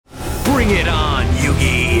Bring it on,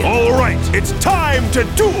 Yugi! All right, it's time to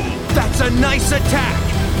duel! That's a nice attack,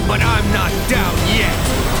 but I'm not down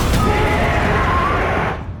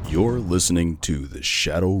yet! You're listening to the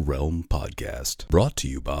Shadow Realm Podcast, brought to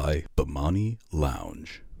you by Bamani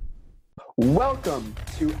Lounge. Welcome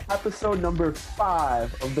to episode number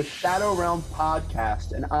 5 of the Shadow Realm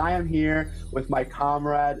Podcast, and I am here with my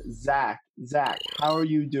comrade, Zach. Zach, how are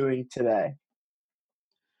you doing today?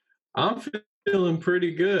 I'm feeling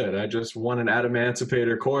pretty good. I just won an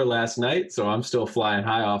Adamantipator core last night, so I'm still flying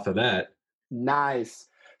high off of that. Nice.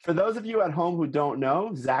 For those of you at home who don't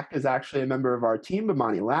know, Zach is actually a member of our team,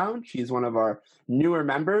 Bamani Lounge. He's one of our newer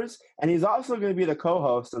members, and he's also going to be the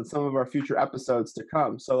co-host on some of our future episodes to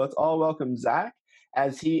come. So let's all welcome Zach,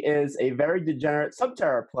 as he is a very degenerate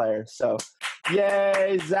Subterra player. So,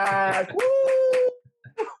 yay, Zach!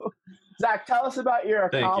 Woo! Zach, tell us about your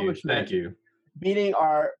accomplishment. Thank you. Beating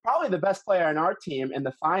probably the best player on our team in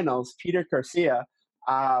the finals, Peter Garcia.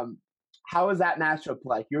 How was that matchup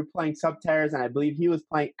like? You were playing Subterras, and I believe he was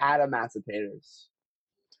playing Adamantipator's.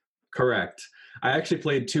 Correct. I actually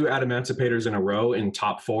played 2 Adamantipator's in a row in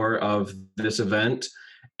top 4 of this event.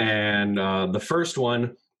 And the first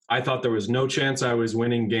one, I thought there was no chance I was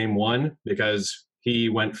winning game 1 because he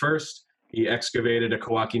went first. He excavated a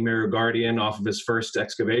Kawaki Meru Guardian off of his first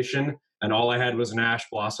excavation, and all I had was an Ash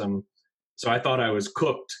Blossom. So I thought I was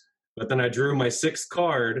cooked. But then I drew my 6th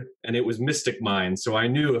card, and it was Mystic Mine. So I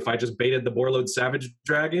knew if I just baited the Borreload Savage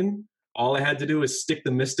Dragon, all I had to do was stick the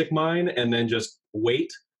Mystic Mine and then just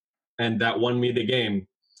wait, and that won me the game.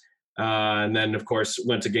 And then, of course,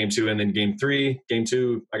 went to game 2 and then game 3. Game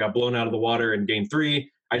 2, I got blown out of the water. In game 3,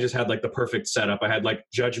 I just had, like, the perfect setup. I had, like,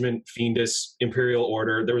 Judgment, Fiendus, Imperial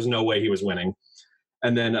Order. There was no way he was winning.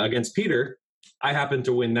 And then against Peter, I happened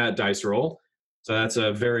to win that dice roll. So that's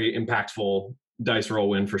a very impactful dice roll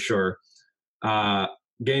win for sure.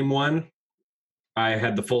 Game 1, I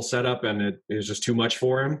had the full setup and it was just too much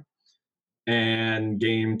for him. And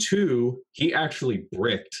game 2, he actually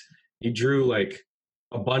bricked. He drew like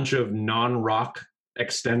a bunch of non-rock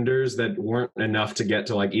extenders that weren't enough to get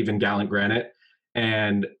to like even Gallant Granite,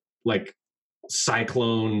 and like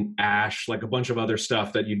Cyclone, Ash, like a bunch of other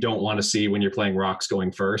stuff that you don't want to see when you're playing rocks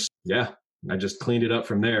going first. Yeah, I just cleaned it up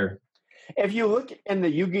from there. If you look in the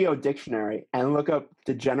Yu-Gi-Oh! Dictionary and look up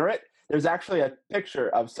Degenerate, there's actually a picture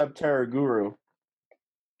of Subterra Guru.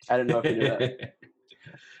 I didn't know if you knew that.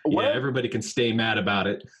 Yeah, everybody can stay mad about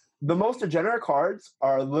it. The most degenerate cards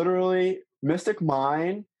are literally Mystic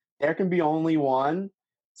Mine. There can be only one.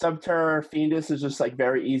 Subterra Fiendus is just like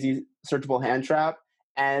very easy searchable hand trap,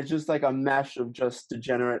 and it's just like a mesh of just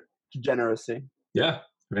degeneracy. Yeah.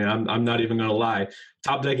 I mean, I'm not even going to lie.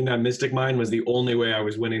 Top decking that Mystic Mine was the only way I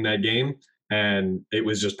was winning that game, and it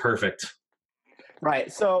was just perfect. Right.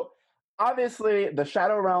 So, obviously, the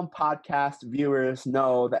Shadow Realm podcast viewers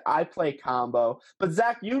know that I play combo. But,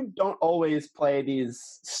 Zach, you don't always play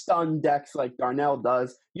these stun decks like Darnell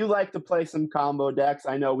does. You like to play some combo decks.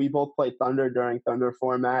 I know we both play Thunder during Thunder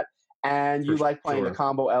format, and you like playing the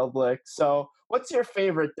combo Elvic. So, what's your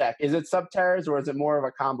favorite deck? Is it Subterras, or is it more of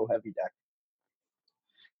a combo-heavy deck?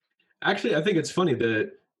 Actually, I think it's funny that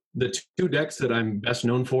the 2 decks that I'm best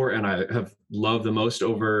known for and I have loved the most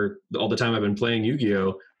over all the time I've been playing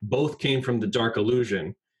Yu-Gi-Oh! Both came from the Dark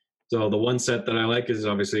Illusion. So the one set that I like is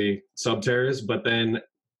obviously Subterras, but then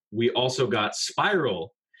we also got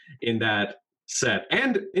Spiral in that set.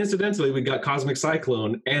 And incidentally, we got Cosmic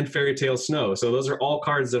Cyclone and Fairy Tale Snow. So those are all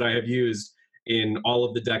cards that I have used in all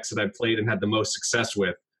of the decks that I've played and had the most success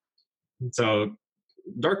with. So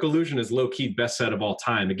Dark Illusion is low-key best set of all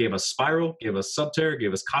time. It gave us Spiral, gave us Subterra,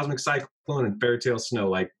 gave us Cosmic Cyclone, and Fairy Tale Snow.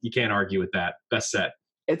 Like, you can't argue with that. Best set.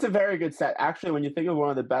 It's a very good set. Actually, when you think of one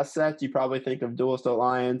of the best sets, you probably think of Duelist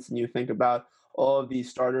Alliance, and you think about all of these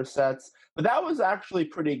starter sets. But that was actually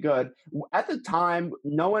pretty good. At the time,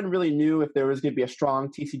 no one really knew if there was going to be a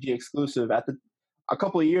strong TCG exclusive. A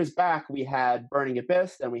couple of years back, we had Burning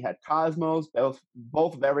Abyss, and we had Cosmos,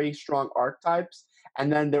 both very strong archetypes.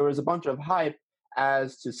 And then there was a bunch of hype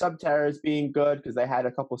as to Subterras being good because they had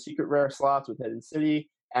a couple secret rare slots with Hidden City,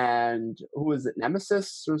 and who was it,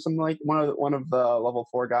 Nemesis or something, like one of the level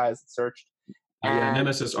 4 guys that searched. Yeah,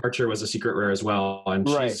 Nemesis Archer was a secret rare as well, and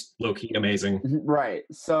she's low-key amazing. Right.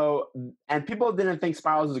 So, and people didn't think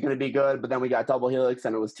Spirals was going to be good, but then we got Double Helix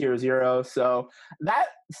and it was tier 0. So that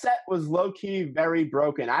set was low-key very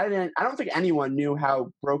broken. I don't think anyone knew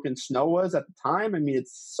how broken Snow was at the time. I mean, it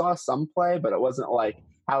saw some play, but it wasn't like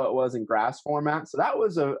how it was in grass format. So that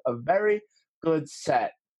was a very good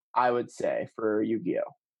set, I would say, for Yu-Gi-Oh!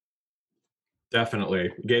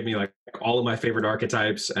 Definitely. It gave me like all of my favorite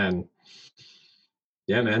archetypes, and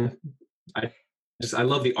yeah, man, I I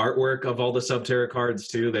love the artwork of all the Subterra cards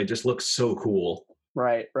too. They just look so cool.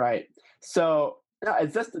 Right. So no,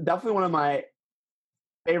 it's just definitely one of my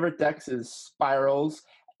favorite decks is Spirals.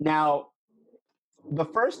 Now, the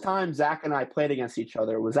first time Zach and I played against each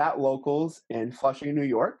other was at Locals in Flushing, New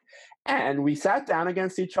York. And we sat down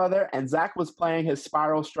against each other, and Zach was playing his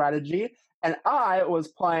Spiral strategy, and I was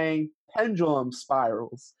playing Pendulum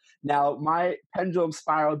Spirals. Now, my Pendulum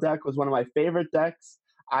Spiral deck was one of my favorite decks.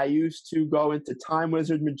 I used to go into Time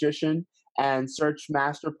Wizard Magician and search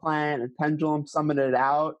Master Plan and Pendulum summon it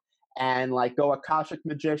out, and like go Akashic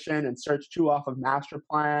Magician and search 2 off of Master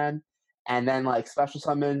Plan, and then like special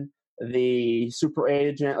summon the Super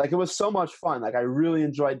Agent. Like, it was so much fun. Like, I really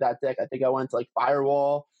enjoyed that deck. I think I went to like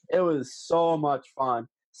Firewall. It was so much fun.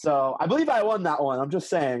 So I believe I won that one. I'm just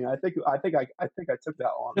saying. I think I took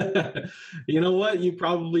that one. You know what? You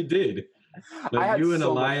probably did. Like, you and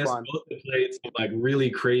so Elias both played some like really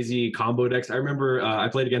crazy combo decks. I remember I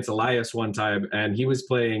played against Elias one time, and he was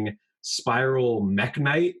playing Spiral Mech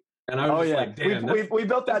Knight, and I was like, "Damn, we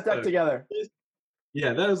built that deck together."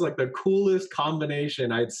 Yeah, that was like the coolest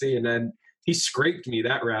combination I'd seen. And then he scraped me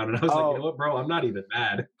that round, and I was like, you know what, bro? I'm not even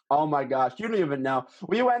mad. Oh my gosh, you don't even know.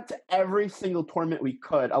 We went to every single tournament we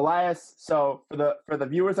could. Elias, so for the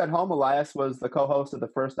viewers at home, Elias was the co-host of the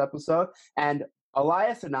first episode, and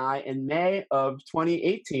Elias and I, in May of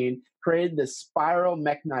 2018, created this Spiral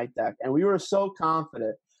Mech Knight deck, and we were so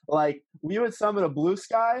confident. Like, we would summon a blue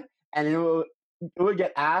sky, and it would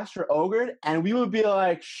get Ash or Ogred, and we would be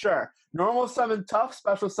like, sure. Normal summon Tough,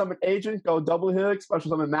 special summon Agent, go double Helix,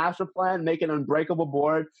 special summon Master Plan, make an unbreakable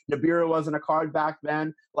board. Nibiru wasn't a card back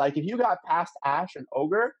then. Like, if you got past Ash and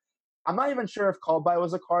Ogre, I'm not even sure if Called By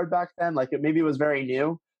was a card back then. Like, maybe it was very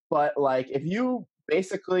new. But, like, if you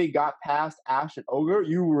basically got past Ash and Ogre,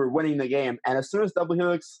 you were winning the game. And as soon as double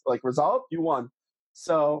Helix, like, resolved, you won.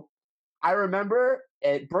 So I remember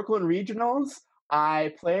at Brooklyn Regionals,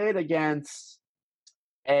 I played against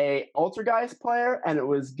a Altergeist player, and it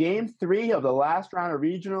was game 3 of the last round of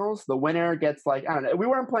regionals. The winner gets like, I don't know, we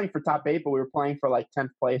weren't playing for top 8, but we were playing for like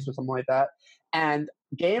 10th place or something like that. And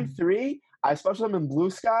game 3, I special him in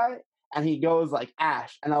Blue Sky, and he goes like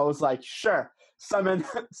Ash, and I was like, sure, summon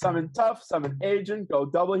Tough, summon Agent, go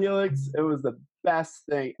double Helix. It was the best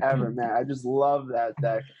thing ever, man. I just love that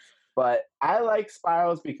deck. But I like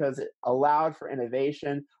Spirals because it allowed for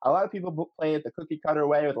innovation. A lot of people play it the cookie cutter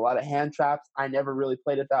way with a lot of hand traps. I never really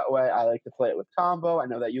played it that way. I like to play it with combo. I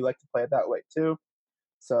know that you like to play it that way too.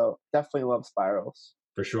 So definitely love Spirals.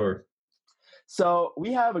 For sure. So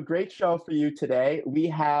we have a great show for you today. We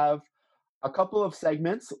have a couple of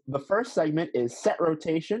segments. The first segment is set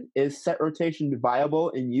rotation. Is set rotation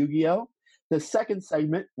viable in Yu-Gi-Oh? The second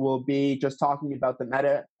segment will be just talking about the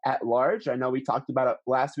meta at large. I know we talked about it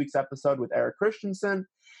last week's episode with Eric Christensen.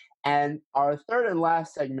 And our third and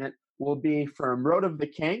last segment will be from Road of the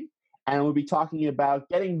King, and we'll be talking about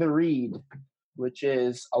getting the read, which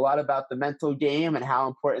is a lot about the mental game and how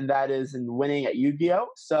important that is in winning at Yu-Gi-Oh!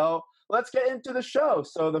 So let's get into the show.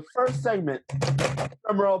 So the first segment,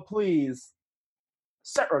 drum roll please,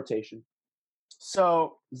 set rotation.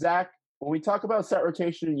 So Zach, when we talk about set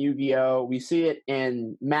rotation in Yu-Gi-Oh!, we see it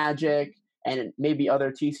in Magic and maybe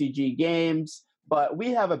other TCG games, but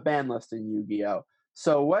we have a ban list in Yu-Gi-Oh!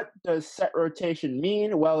 So what does set rotation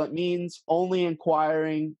mean? Well, it means only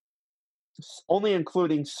including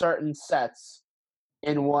certain sets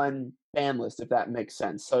in one ban list, if that makes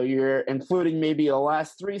sense. So you're including maybe the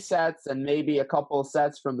last 3 sets and maybe a couple of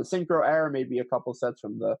sets from the Synchro era, maybe a couple sets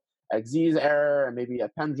from the Xyz era, and maybe a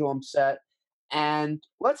Pendulum set. And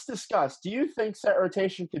let's discuss, do you think set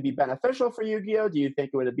rotation could be beneficial for Yu-Gi-Oh? Do you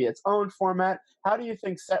think it would be its own format? How do you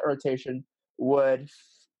think set rotation would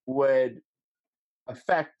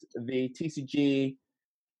affect the TCG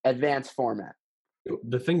advanced format?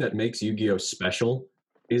 The thing that makes Yu-Gi-Oh special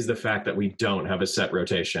is the fact that we don't have a set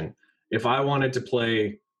rotation. If I wanted to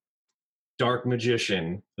play Dark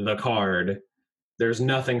Magician, the card, there's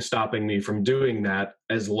nothing stopping me from doing that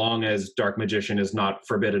as long as Dark Magician is not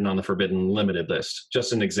forbidden on the Forbidden Limited list.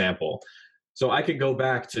 Just an example. So I could go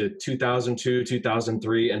back to 2002,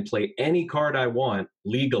 2003 and play any card I want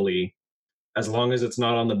legally as long as it's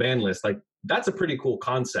not on the ban list. Like, that's a pretty cool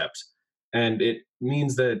concept. And it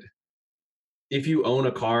means that if you own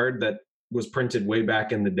a card that was printed way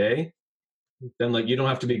back in the day, then like you don't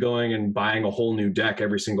have to be going and buying a whole new deck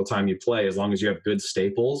every single time you play. As long as you have good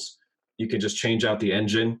staples, you can just change out the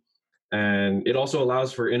engine. And it also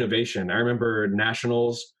allows for innovation. I remember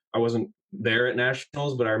Nationals. I wasn't there at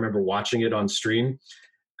Nationals, but I remember watching it on stream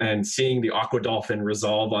and seeing the Aqua Dolphin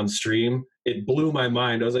resolve on stream. It blew my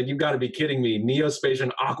mind. I was like, you've got to be kidding me.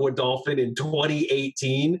 Neospacian Aqua Dolphin in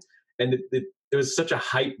 2018. And it was such a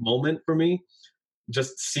hype moment for me,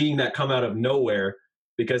 just seeing that come out of nowhere,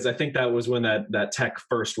 because I think that was when that tech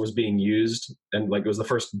first was being used, and like it was the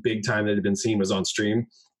first big time that had been seen was on stream.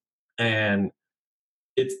 And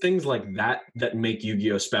it's things like that that make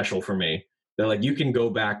Yu-Gi-Oh special for me. That like you can go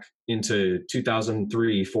back into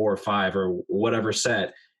 2003, 4, 5, or whatever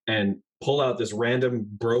set and pull out this random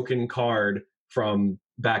broken card from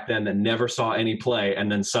back then that never saw any play,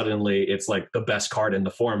 and then suddenly it's like the best card in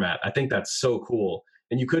the format. I think that's so cool.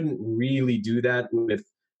 And you couldn't really do that with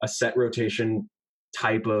a set rotation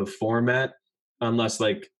type of format unless,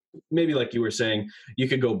 like, maybe like you were saying, you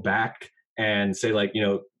could go back and say, like, you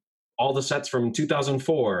know, all the sets from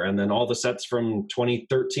 2004 and then all the sets from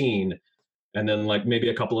 2013 and then like maybe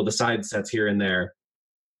a couple of the side sets here and there.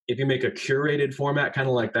 If you make a curated format kind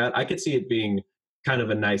of like that, I could see it being kind of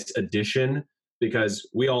a nice addition, because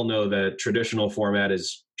we all know that traditional format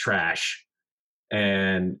is trash.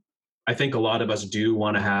 And I think a lot of us do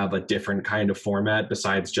want to have a different kind of format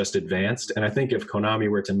besides just advanced. And I think if Konami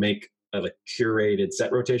were to make a curated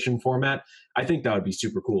set rotation format, I think that would be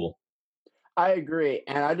super cool. I agree.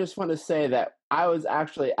 And I just want to say that I was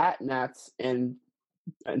actually at Nats in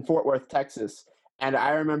Fort Worth, Texas. And I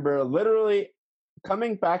remember literally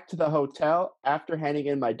coming back to the hotel after handing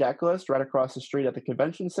in my deck list right across the street at the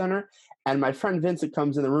convention center. And my friend Vincent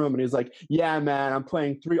comes in the room and he's like, yeah, man, I'm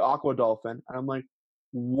playing 3 Aqua Dolphin. And I'm like,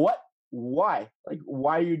 what? Why? Like,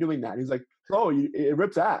 why are you doing that? He's like, oh, it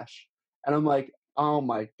rips Ash. And I'm like, oh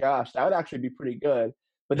my gosh, that would actually be pretty good.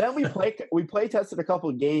 But then we play tested a couple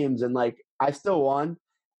of games, and like I still won,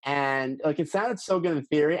 and like it sounded so good in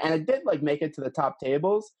theory, and it did like make it to the top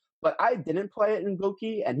tables. But I didn't play it in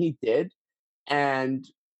Goki, and he did. And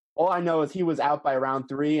all I know is he was out by round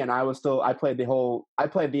 3, and I played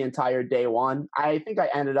the entire day 1. I think I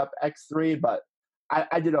ended up X3, but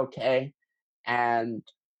I did okay. And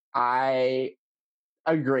I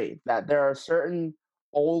agree that there are certain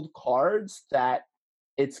old cards that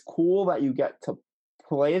it's cool that you get to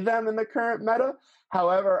play them in the current meta.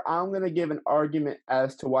 However, I'm going to give an argument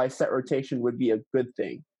as to why set rotation would be a good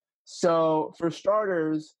thing. So for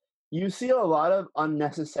starters, you see a lot of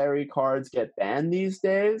unnecessary cards get banned these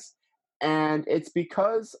days, and it's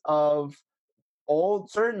because of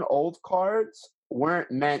certain old cards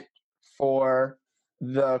weren't meant for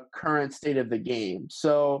the current state of the game.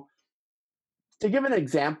 So to give an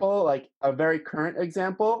example, like a very current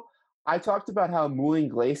example, I talked about how Mooling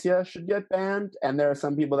Glacia should get banned, and there are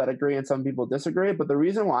some people that agree and some people disagree. But the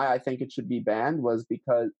reason why I think it should be banned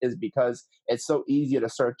is because it's so easy to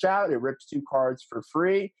search out. It rips 2 cards for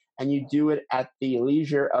free, and you do it at the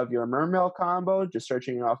leisure of your Mermail combo, just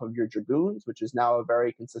searching it off of your Dragoons, which is now a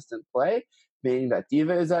very consistent play, meaning that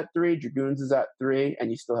Diva is at 3, Dragoons is at 3, and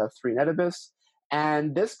you still have 3 Netabus.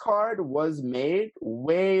 And this card was made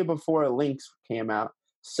way before Lynx came out.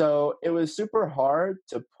 So it was super hard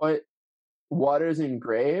to put Waters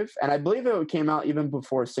Engrave, and I believe it came out even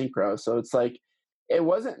before Synchro. So it's like it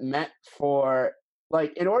wasn't meant for,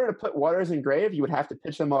 like, in order to put Waters Engrave, you would have to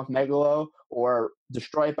pitch them off Megalo or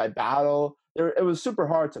destroy it by battle. It was super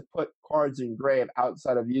hard to put cards in grave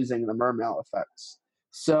outside of using the Mermail effects.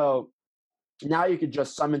 So now you could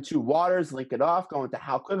just summon 2 Waters, link it off, go into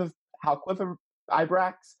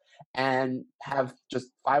Halqifibrax, and have just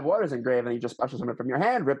 5 Waters Engrave, and you just special summon it from your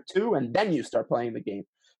hand, rip 2, and then you start playing the game.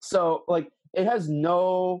 So, like, it has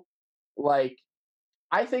no, like,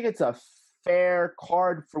 I think it's a fair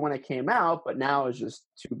card for when it came out, but now it's just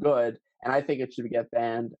too good, and I think it should get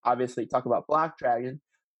banned. Obviously, talk about Black Dragon,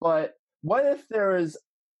 but what if there is,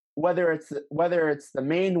 whether it's the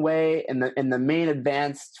main way in the main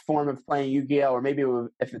advanced form of playing Yu-Gi-Oh, or maybe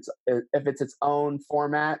if it's its own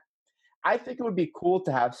format, I think it would be cool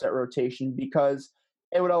to have set rotation, because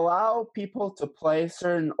it would allow people to play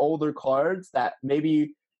certain older cards that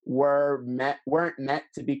maybe weren't meant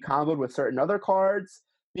to be comboed with certain other cards,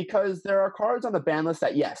 because there are cards on the ban list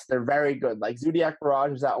that, yes, they're very good. Like Zodiac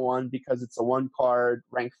Barrage is that one because it's a 1 card,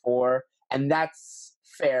 rank 4, and that's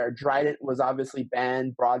fair. Drident was obviously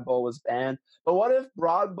banned, Broad Bowl was banned. But what if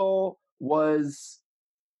Broad Bowl was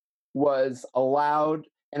allowed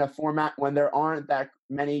in a format when there aren't that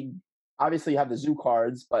many? Obviously you have the zoo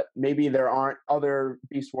cards, but maybe there aren't other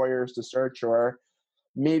Beast Warriors to search, or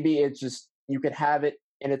maybe it's just you could have it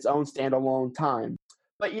in its own standalone time.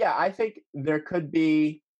 But yeah, I think there could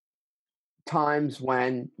be times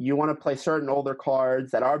when you want to play certain older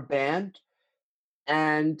cards that are banned,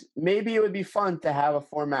 and maybe it would be fun to have a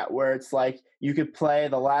format where it's like you could play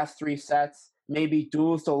the last 3 sets. Maybe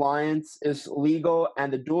Duelist Alliance is legal,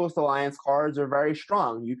 and the Duelist Alliance cards are very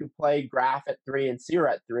strong. You could play Graph at 3 and Seer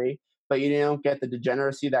at 3, but you don't get the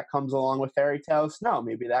degeneracy that comes along with Fairy Tale Snow.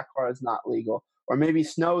 Maybe that card is not legal. Or maybe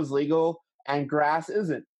snow is legal and grass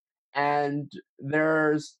isn't. And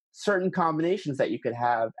there's certain combinations that you could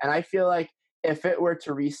have. And I feel like if it were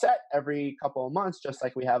to reset every couple of months, just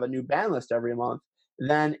like we have a new ban list every month,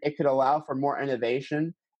 then it could allow for more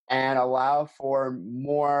innovation and allow for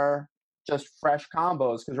more just fresh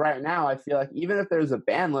combos. Because right now, I feel like even if there's a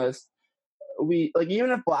ban list,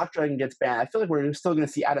 even if Black Dragon gets banned, I feel like we're still going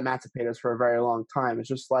to see Adamantipator's for a very long time. It's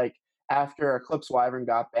just like after Eclipse Wyvern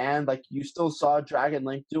got banned, like you still saw Dragon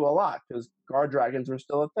Link do a lot because guard dragons were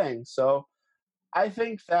still a thing. So I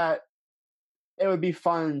think that it would be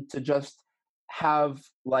fun to just have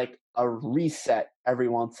like a reset every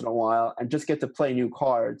once in a while and just get to play new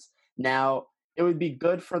cards. Now, it would be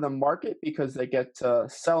good for the market because they get to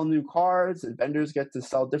sell new cards and vendors get to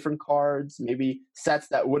sell different cards. Maybe sets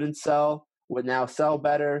that wouldn't sell would now sell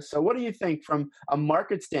better. So what do you think from a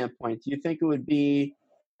market standpoint? Do you think it would be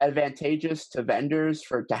advantageous to vendors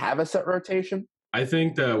to have a set rotation? I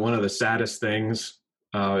think that one of the saddest things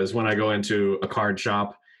is when I go into a card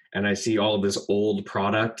shop and I see all of this old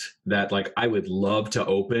product that like I would love to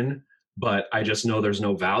open, but I just know there's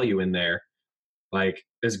no value in there. Like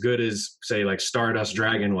as good as say like Stardust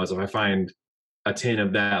Dragon was, if I find a tin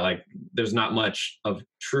of that, like there's not much of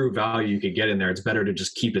true value you could get in there. It's better to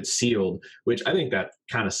just keep it sealed, which I think that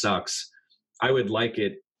kind of sucks. I would like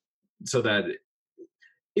it so that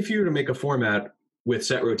if you were to make a format with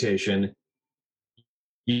set rotation,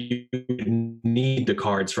 you need the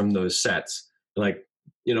cards from those sets. Like,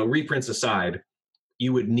 you know, reprints aside,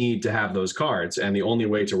 you would need to have those cards. And the only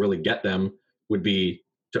way to really get them would be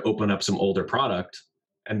to open up some older product.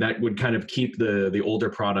 And that would kind of keep the older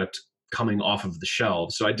product coming off of the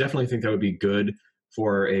shelves. So I definitely think that would be good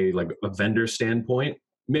for a vendor standpoint.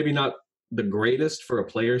 Maybe not the greatest for a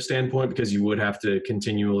player standpoint, because you would have to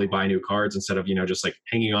continually buy new cards instead of, you know, just like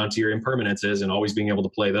hanging on to your impermanences and always being able to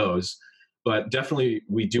play those. But definitely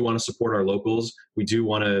we do want to support our locals. We do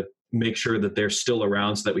want to make sure that they're still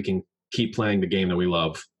around so that we can keep playing the game that we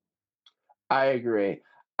love. I agree.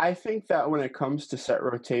 I think that when it comes to set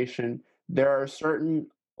rotation, there are certain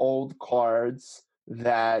old cards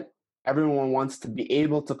that everyone wants to be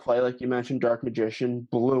able to play, like you mentioned, Dark Magician,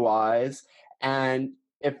 Blue Eyes. And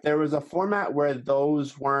if there was a format where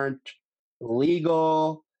those weren't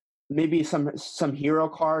legal, maybe some hero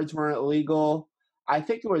cards weren't legal, I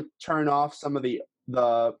think it would turn off some of the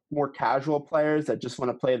more casual players that just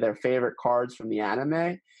want to play their favorite cards from the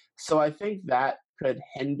anime. So I think that could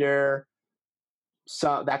hinder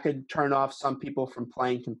that could turn off some people from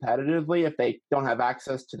playing competitively if they don't have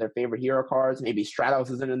access to their favorite hero cards. Maybe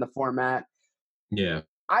Stratos isn't in the format. Yeah.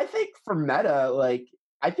 I think for meta,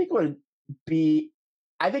 I think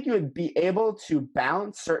you would be able to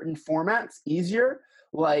balance certain formats easier.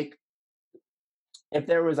 Like if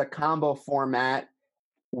there was a combo format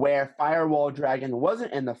where Firewall Dragon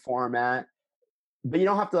wasn't in the format, but you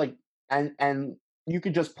don't have to and you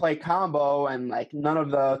could just play combo and none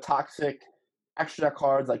of the toxic extra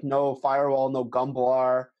cards, like no Firewall, no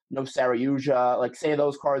Gumblar, no Saryuja, say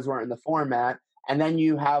those cards weren't in the format, and then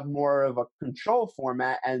you have more of a control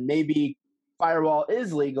format and maybe Firewall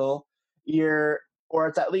is legal, or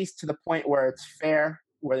it's at least to the point where it's fair,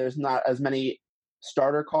 where there's not as many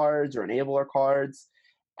starter cards or enabler cards.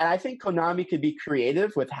 And I think Konami could be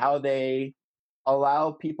creative with how they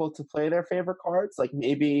allow people to play their favorite cards. Like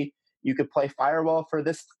maybe you could play Firewall for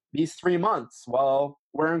these 3 months while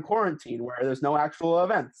we're in quarantine, where there's no actual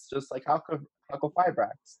events, just like Hako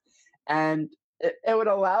Fibrax. And it would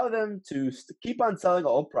allow them to keep on selling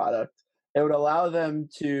old product. It would allow them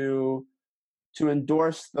to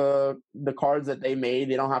endorse the cards that they made.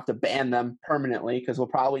 They don't have to ban them permanently because we'll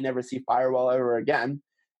probably never see Firewall ever again.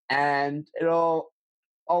 And it'll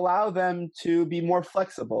allow them to be more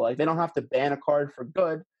flexible. Like they don't have to ban a card for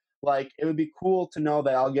good. Like it would be cool to know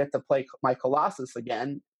that I'll get to play my Colossus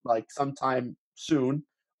again, sometime soon,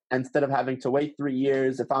 instead of having to wait 3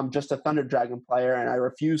 years if I'm just a Thunder Dragon player and I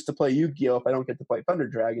refuse to play Yu-Gi-Oh! If I don't get to play Thunder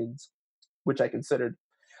Dragons, which I considered.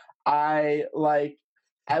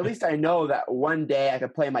 At least I know that one day I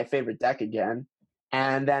could play my favorite deck again.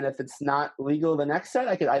 And then if it's not legal the next set,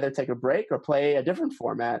 I could either take a break or play a different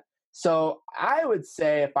format. So I would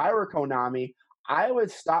say if I were Konami, I would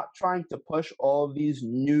stop trying to push all of these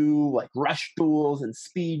new rush duels and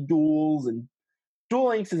speed duels, and Duel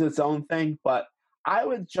Links is its own thing, but I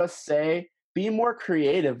would just say be more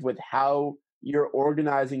creative with how you're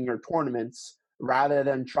organizing your tournaments rather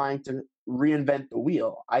than trying to reinvent the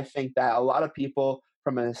wheel. I think that a lot of people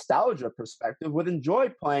from a nostalgia perspective would enjoy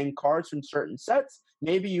playing cards from certain sets.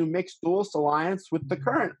 Maybe you mix Duelist Alliance with the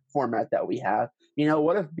current format that we have.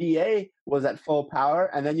 What if BA was at full power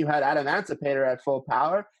and then you had Adamantipator at full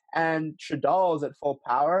power and Shadal's at full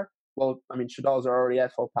power? Well, I mean, Shadal's are already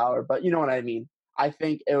at full power, but you know what I mean. I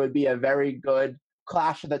think it would be a very good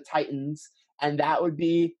Clash of the Titans, and that would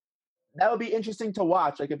be interesting to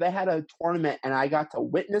watch. Like if they had a tournament and I got to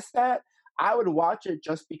witness that, I would watch it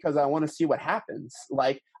just because I want to see what happens.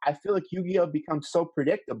 Like I feel like Yu-Gi-Oh becomes so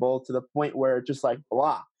predictable to the point where it's just like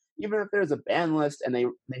blah. Even if there's a ban list and they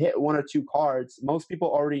hit one or two cards, most people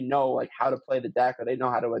already know like how to play the deck, or they know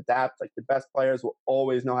how to adapt. Like the best players will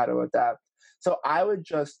always know how to adapt. So I would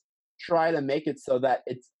just try to make it so that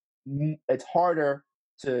it's harder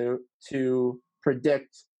to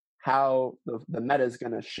predict how the meta is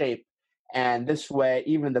going to shape. And this way,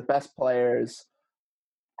 even the best players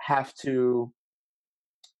have to,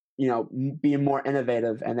 be more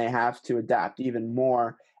innovative, and they have to adapt even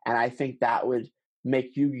more. And I think that would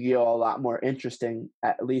make Yu-Gi-Oh a lot more interesting,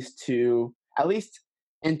 at least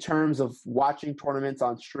in terms of watching tournaments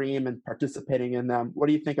on stream and participating in them. What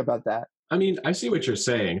do you think about that? I mean, I see what you're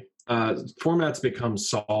saying. Formats become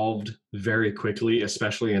solved very quickly,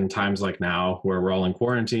 especially in times like now where we're all in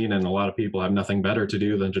quarantine and a lot of people have nothing better to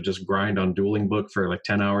do than to just grind on Dueling Book for like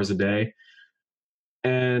 10 hours a day.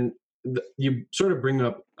 And you sort of bring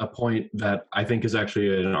up a point that I think is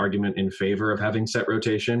actually an argument in favor of having set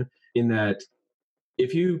rotation, in that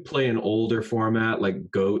if you play an older format like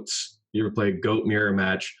GOATs, you ever play GOAT Mirror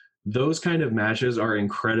Match, those kind of matches are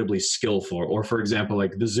incredibly skillful. Or for example,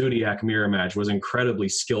 like the Zodiac Mirror Match was incredibly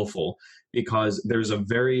skillful because there's a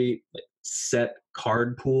very set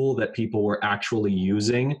card pool that people were actually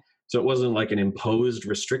using. So it wasn't like an imposed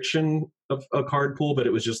restriction of a card pool, but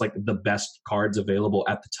it was just like the best cards available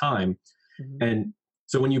at the time. Mm-hmm. And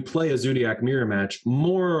so when you play a Zodiac Mirror Match,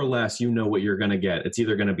 more or less you know what you're going to get. It's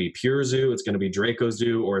either going to be Pure Zoo, it's going to be Draco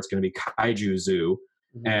Zoo, or it's going to be Kaiju Zoo.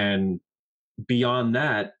 Mm-hmm. And beyond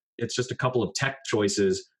that, it's just a couple of tech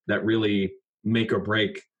choices that really make or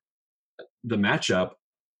break the matchup.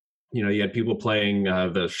 You had people playing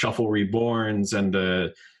the Shuffle Reborns and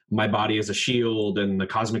the My Body as a Shield and the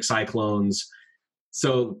Cosmic Cyclones.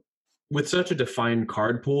 So with such a defined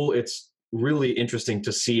card pool, it's really interesting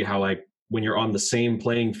to see how, like, when you're on the same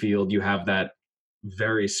playing field, you have that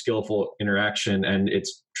very skillful interaction, and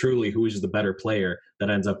it's truly who is the better player that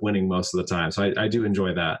ends up winning most of the time. So I do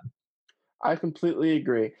enjoy that. I completely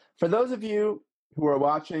agree. For those of you who are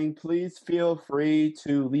watching, please feel free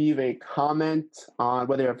to leave a comment on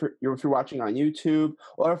whether if you're watching on YouTube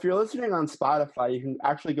or if you're listening on Spotify. You can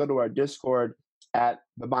actually go to our Discord at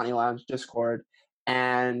the Bonnie Lounge Discord,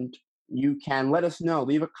 and you can let us know.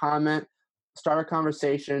 Leave a comment, start a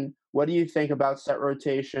conversation. What do you think about set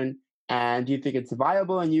rotation? And do you think it's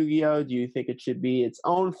viable in Yu-Gi-Oh? Do you think it should be its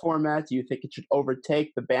own format? Do you think it should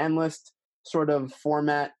overtake the ban list sort of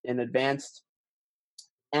format in Advanced?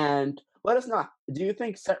 And let us know. Do you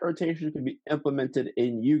think set rotation could be implemented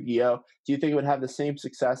in Yu-Gi-Oh? Do you think it would have the same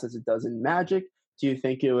success as it does in Magic? Do you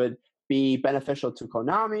think it would be beneficial to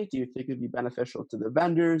Konami? Do you think it would be beneficial to the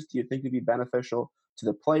vendors? Do you think it would be beneficial to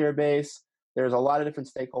the player base? There's a lot of different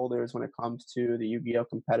stakeholders when it comes to the Yu-Gi-Oh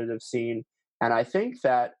competitive scene. And I think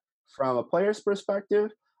that from a player's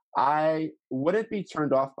perspective, I wouldn't be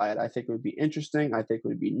turned off by it. I think it would be interesting. I think it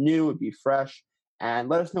would be new, it would be fresh. And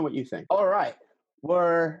let us know what you think. All right.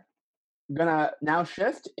 We're going to now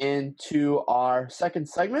shift into our second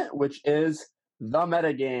segment, which is the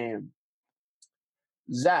metagame.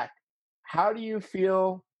 Zach, how do you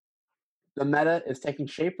feel the meta is taking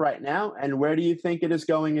shape right now, and where do you think it is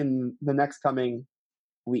going in the next coming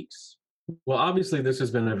weeks? Well, obviously, this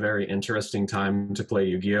has been a very interesting time to play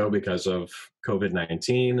Yu-Gi-Oh! Because of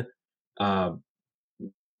COVID-19.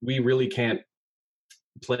 We really can't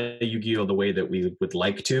play Yu-Gi-Oh! The way that we would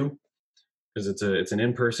like to, because it's an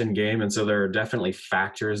in-person game, and so there are definitely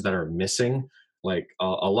factors that are missing. Like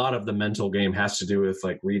a lot of the mental game has to do with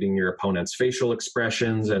like reading your opponent's facial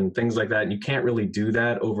expressions and things like that, and you can't really do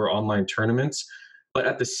that over online tournaments. But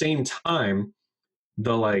at the same time,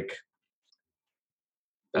 the like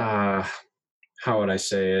how would I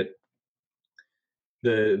say it?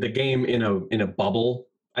 The game in a bubble,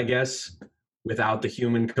 I guess, without the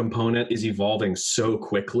human component is evolving so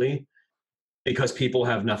quickly because people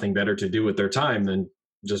have nothing better to do with their time than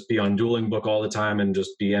just be on Dueling Book all the time and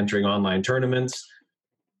just be entering online tournaments.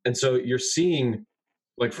 And so you're seeing,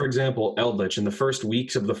 like, for example, Eldritch, in the first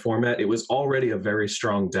weeks of the format, it was already a very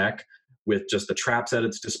strong deck with just the traps at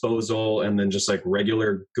its disposal and then just like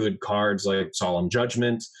regular good cards like Solemn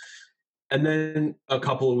Judgment. And then a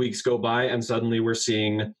couple of weeks go by and suddenly we're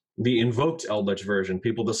seeing the invoked Eldritch version.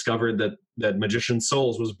 People discovered that that Magician's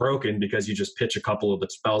Souls was broken because you just pitch a couple of the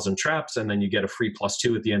spells and traps, and then you get a free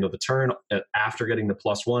 +2 at the end of the turn after getting the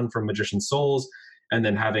 +1 from Magician's Souls, and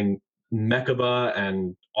then having Mechaba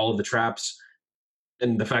and all of the traps,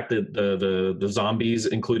 and the fact that the zombies,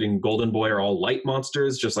 including Golden Boy, are all light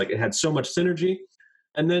monsters. Just like it had so much synergy.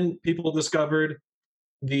 And then people discovered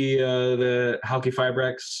the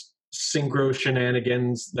Halqifibrax synchro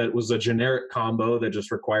shenanigans. That was a generic combo that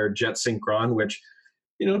just required Jet Synchron, which,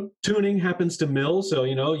 tuning happens to mill. So,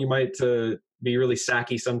 you might be really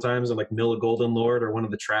sacky sometimes and like mill a Golden Lord or one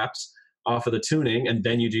of the traps off of the tuning, and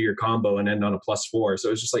then you do your combo and end on a +4.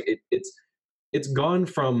 So it's just like it's gone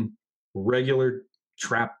from regular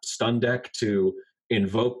trap stun deck to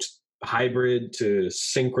invoked hybrid to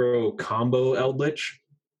synchro combo Eldritch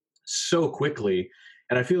so quickly.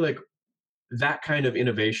 And I feel like that kind of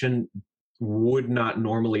innovation would not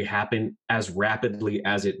normally happen as rapidly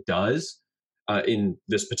as it does in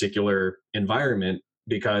this particular environment,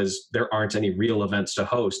 because there aren't any real events to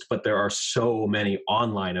host, but there are so many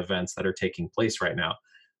online events that are taking place right now.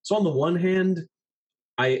 So on the one hand,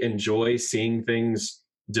 I enjoy seeing things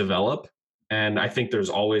develop, and I think there's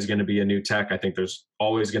always going to be a new tech. I think there's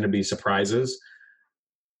always going to be surprises.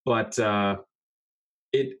 But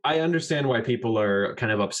I understand why people are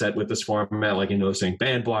kind of upset with this format, like, saying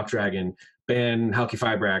ban Block Dragon, ban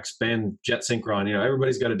Halqifibrax, ban Jet Synchron.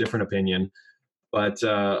 Everybody's got a different opinion. But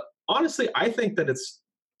honestly, I think that it's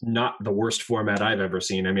not the worst format I've ever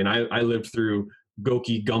seen. I mean, I lived through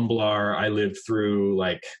Goki Gumblar. I lived through,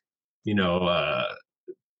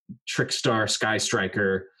 Trickstar Sky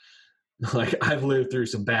Striker. Like, I've lived through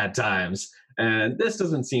some bad times, and this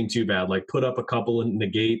doesn't seem too bad. Like, put up a couple of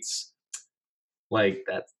negates, like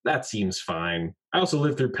that seems fine. I also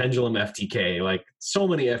lived through Pendulum FTK, like so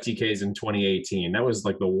many FTKs in 2018. That was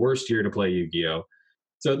like the worst year to play Yu-Gi-Oh!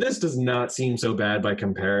 So this does not seem so bad by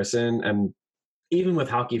comparison. And even with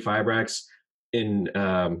Halqifibrax in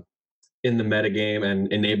the metagame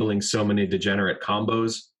and enabling so many degenerate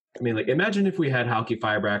combos, I mean, like, imagine if we had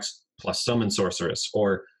Halqifibrax plus Summon Sorceress,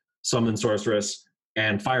 or Summon Sorceress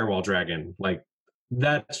and Firewall Dragon. Like,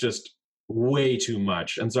 that's just way too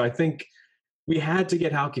much. And so I think we had to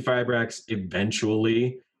get Halqifibrax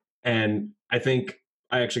eventually. And I think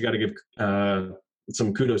I actually got to give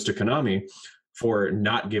some kudos to Konami for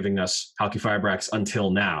not giving us Halqifibrax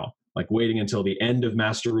until now, like waiting until the end of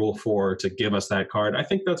Master Rule 4 to give us that card. I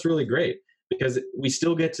think that's really great, because we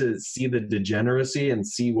still get to see the degeneracy and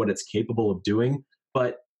see what it's capable of doing,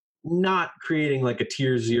 but not creating like a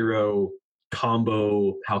tier 0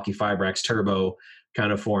 combo Halqifibrax Turbo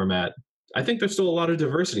kind of format. I think there's still a lot of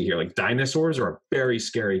diversity here. Like, dinosaurs are a very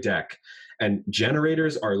scary deck, and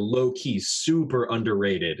generators are low-key super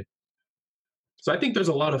underrated. So I think there's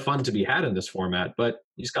a lot of fun to be had in this format, but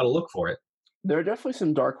you just got to look for it. There are definitely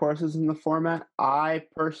some dark horses in the format. I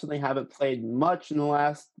personally haven't played much in the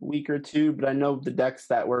last week or two, but I know the decks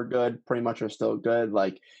that were good pretty much are still good.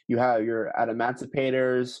 Like, you have your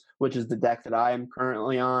Adamantipator's, which is the deck that I am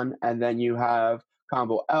currently on, and then you have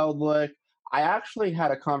Combo Eldritch. I actually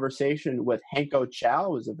had a conversation with Hanko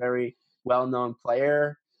Chow, who's a very well-known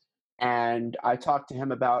player, and I talked to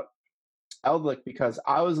him about Eldritch because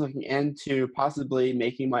I was looking into possibly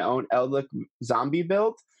making my own Eldritch zombie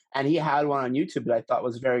build, and he had one on YouTube that I thought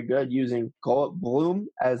was very good, using Bloom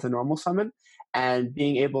as the normal summon and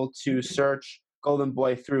being able to search Golden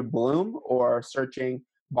Boy through Bloom, or searching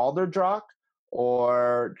Balderdrock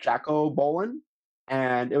or Jacko Bolin.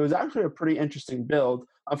 And it was actually a pretty interesting build.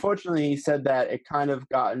 Unfortunately, he said that it kind of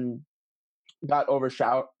got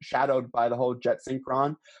overshadowed by the whole Jet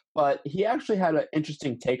Synchron, but he actually had an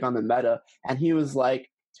interesting take on the meta, and he was like,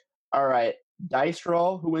 all right, dice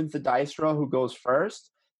roll, who wins the dice roll, who goes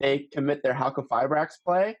first, they commit their Halqifibrax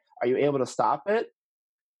play. Are you able to stop it?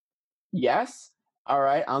 Yes. All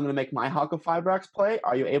right, I'm going to make my Halqifibrax play.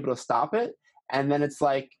 Are you able to stop it? And then it's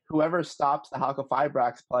like, whoever stops the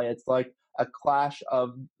Halqifibrax play, it's like a clash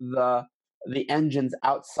of the engines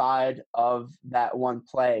outside of that one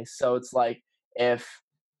play. So it's like, if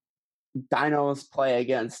Dinos play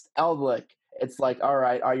against Eldritch, it's like, all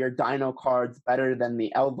right, are your Dino cards better than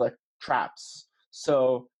the Eldritch traps?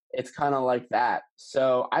 So it's kind of like that.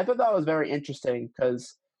 So I thought that was very interesting,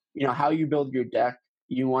 because, how you build your deck,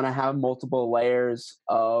 you want to have multiple layers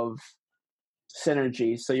of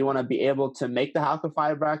synergy. So you want to be able to make the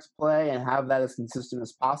Halqifibrax play and have that as consistent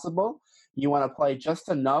as possible. You want to play just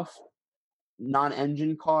enough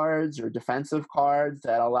non-engine cards or defensive cards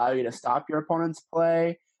that allow you to stop your opponent's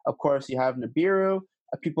play. Of course, you have Nibiru.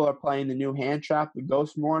 People are playing the new hand trap, the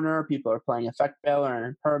Ghost Mourner. People are playing Effect Veiler and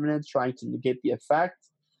Impermanence, trying to negate the effect.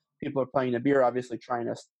 People are playing Nibiru, obviously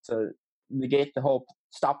trying to negate the whole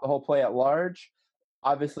stop the whole play at large.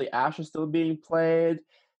 Obviously, Ash is still being played.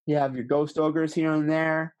 You have your Ghost Ogres here and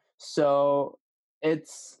there. So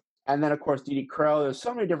and then of course DD Crow. There's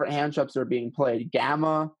so many different hand traps that are being played.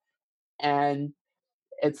 Gamma, and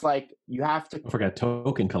it's like you have to. Don't forget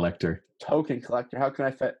Token Collector. Token Collector. How can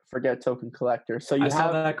I forget Token Collector? So I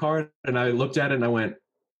saw that card and I looked at it and I went,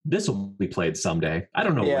 this will be played someday. I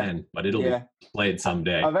don't know when, but it'll be played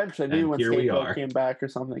someday. Eventually, maybe when Scapegoat came back or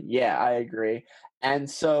something. Yeah, I agree. And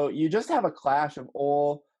so you just have a clash of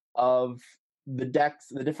all of the decks,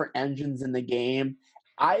 the different engines in the game.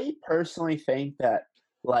 I personally think that,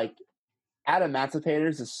 like,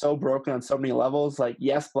 Adamantipator's is so broken on so many levels. Like,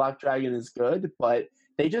 yes, Black Dragon is good, but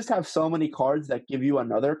they just have so many cards that give you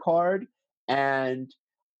another card. And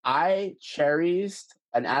I cherished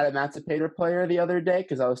an Adamantipator player the other day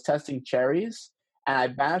because I was testing cherries, and I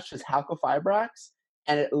banished his Halqifibrax,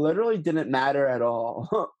 and it literally didn't matter at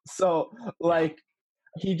all. So, like,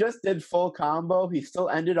 he just did full combo. He still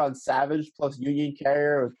ended on Savage plus Union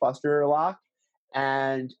Carrier with Buster Lock,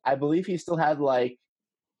 and I believe he still had, like,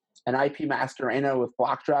 an IP Masquerena with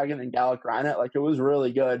Black Dragon and Gallic Granite. Like, it was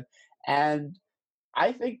really good. And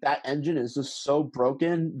I think that engine is just so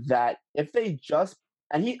broken that if they just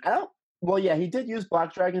 – and he did use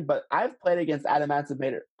Black Dragon, but I've played against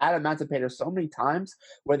Adamantipator so many times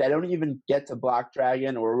where they don't even get to Black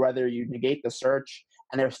Dragon, or whether you negate the search,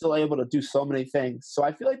 and they're still able to do so many things. So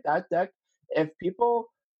I feel like that deck, if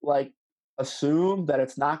people like assume that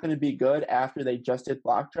it's not going to be good after they just hit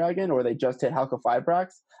Black Dragon or they just hit Halqifibrax,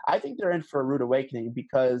 I think they're in for a rude awakening,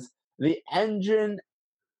 because the engine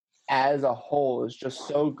as a whole is just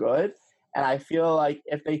so good. And I feel like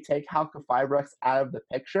if they take Halqifibrax out of the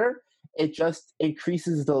picture, it just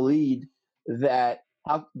increases the lead that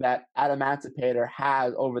Adamantipator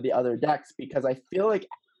has over the other decks, because I feel like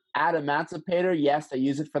Adamantipator, yes, they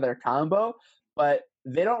use it for their combo, but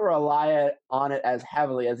they don't rely on it as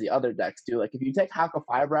heavily as the other decks do. Like, if you take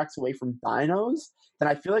Halqifibrax away from Dinos, then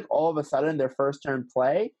I feel like all of a sudden their first turn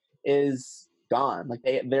play is gone. Like,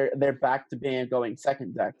 they're back to being a going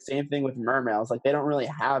second deck. Same thing with Mermails. Like, they don't really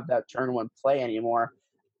have that turn one play anymore.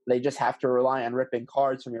 They just have to rely on ripping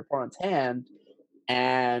cards from your opponent's hand.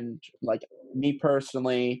 And, like, me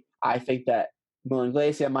personally, I think that Moon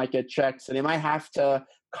Glacier might get checked, so they might have to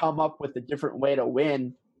come up with a different way to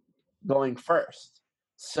win going first.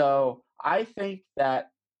 So I think that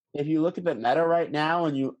if you look at the meta right now,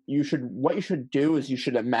 and what you should do is you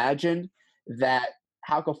should imagine that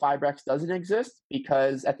Halqifibrax doesn't exist,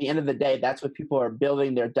 because at the end of the day, that's what people are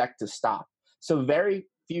building their deck to stop. So very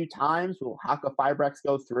few times will Halqifibrax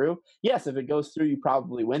go through. Yes, if it goes through, you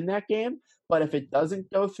probably win that game. But if it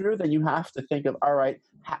doesn't go through, then you have to think of, all right,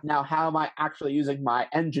 now how am I actually using my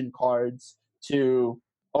engine cards to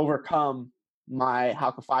overcome my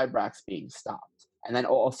Halqifibrax being stopped? And then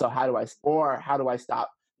also, how do I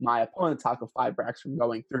stop my opponent's Halqifibrax from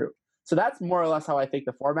going through? So that's more or less how I think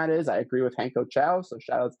the format is. I agree with Hanko Chow, so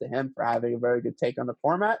shout outs to him for having a very good take on the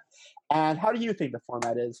format. And how do you think the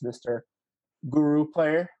format is, Mr. Guru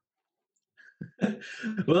player?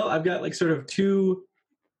 Well, I've got like sort of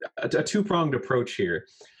a two-pronged approach here.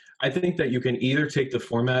 I think that you can either take the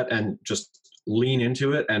format and just lean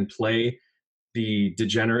into it and play the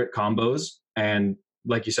degenerate combos, and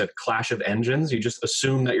like you said, clash of engines. You just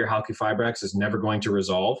assume that your Halqifibrax is never going to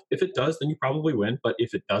resolve. If it does, then you probably win. But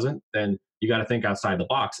if it doesn't, then you got to think outside the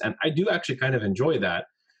box. And I do actually kind of enjoy that,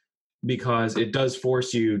 because it does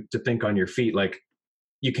force you to think on your feet. Like,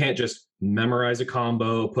 you can't just memorize a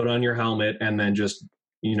combo, put on your helmet, and then just,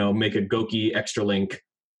 make a Goki extra link.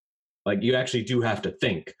 Like, you actually do have to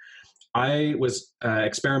think. I was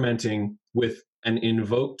experimenting with an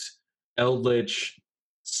invoked Eldritch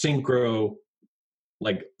Synchro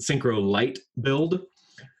Light build,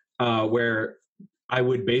 where I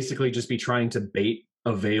would basically just be trying to bait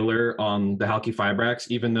a Veiler on the Halqifibrax,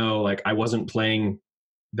 even though like I wasn't playing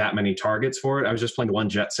that many targets for it. I was just playing one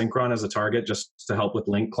Jet Synchron as a target just to help with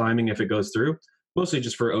link climbing if it goes through, mostly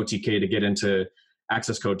just for OTK to get into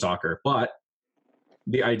access code talker. But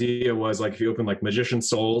the idea was, like, if you open like Magician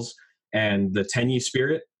Souls and the Tenyi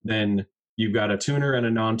Spirit, then you've got a tuner and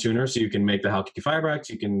a non-tuner, so you can make the Halqifibrax,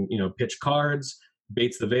 you can, pitch cards,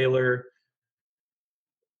 baits the Veiler,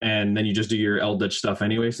 and then you just do your Eldritch stuff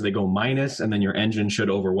anyway, so they go minus, and then your engine should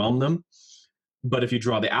overwhelm them. But if you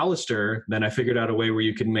draw the Alistair, then I figured out a way where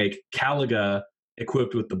you can make Caliga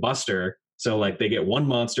equipped with the Buster, so like they get one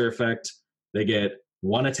monster effect, they get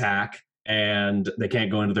one attack, and they can't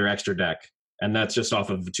go into their extra deck. And that's just off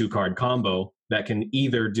of a 2-card combo that can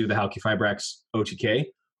either do the Halqifibrax OTK,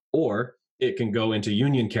 or it can go into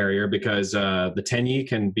Union Carrier, because the Tenyi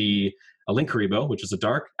can be a Linkuriboh, which is a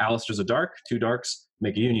dark, Alistair's a dark, 2 darks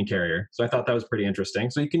make a Union Carrier. So I thought that was pretty interesting.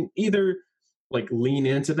 So you can either like lean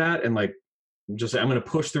into that and like just say, I'm going to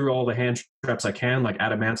push through all the hand traps I can. Like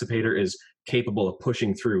Adamancipator is capable of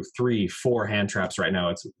pushing through 3-4 hand traps right now.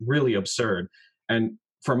 It's really absurd. And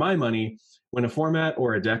for my money, when a format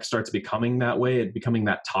or a deck starts becoming that way, it becoming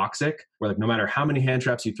that toxic, where like no matter how many hand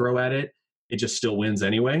traps you throw at it, it just still wins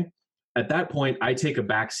anyway. At that point, I take a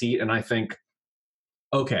back seat and I think,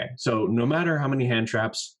 okay, so no matter how many hand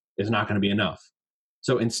traps is not going to be enough.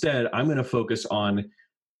 So instead, I'm going to focus on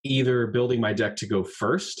either building my deck to go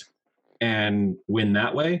first and win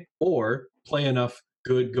that way, or play enough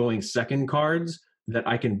good going second cards that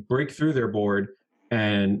I can break through their board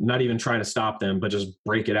and not even try to stop them, but just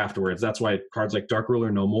break it afterwards. That's why cards like Dark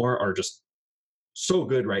Ruler No More are just so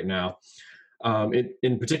good right now.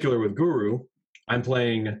 In particular with Guru, I'm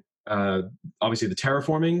playing obviously the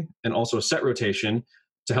terraforming and also a set rotation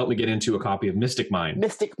to help me get into a copy of Mystic Mine.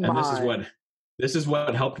 Mystic Mine. And this is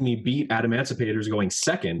what helped me beat Adamancipators going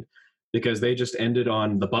second, because they just ended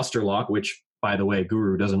on the Buster Lock, which, by the way,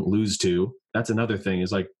 Guru doesn't lose to. That's another thing,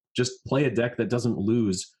 is like just play a deck that doesn't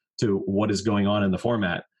lose to what is going on in the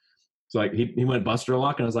format. So like he went Buster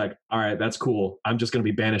Lock, and I was like, all right, that's cool. I'm just going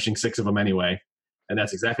to be banishing 6 of them anyway. And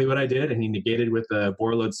that's exactly what I did. And he negated with the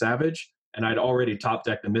Borreload Savage, and I'd already top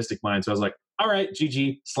decked the Mystic Mine. So I was like, all right,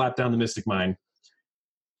 GG, slap down the Mystic Mine.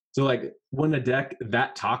 So like when a deck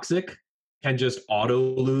that toxic can just auto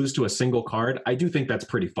lose to a single card, I do think that's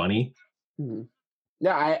pretty funny. Mm-hmm.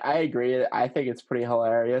 Yeah, I agree. I think it's pretty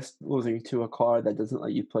hilarious losing to a card that doesn't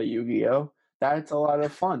let you play Yu-Gi-Oh! That's a lot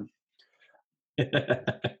of fun.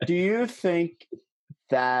 Do you think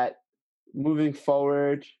that moving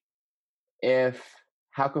forward, if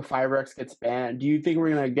Hauka Firex gets banned, do you think we're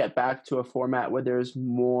going to get back to a format where there's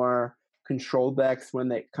more control decks when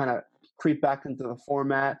they kind of creep back into the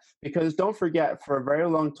format? Because don't forget, for a very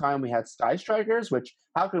long time we had Sky Strikers, which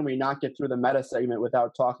how can we not get through the meta segment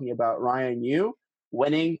without talking about Ryan Yu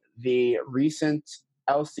winning the recent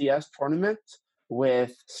LCS tournament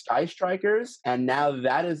with Sky Strikers, and now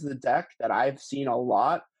that is the deck that I've seen a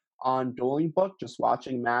lot on Dueling Book, just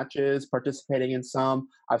watching matches, participating in some.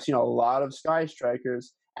 I've seen a lot of Sky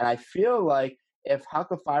Strikers, and I feel like if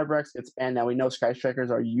Hauka Firex gets banned, now we know Sky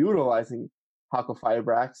Strikers are utilizing Hauka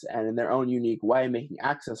Firex and in their own unique way, making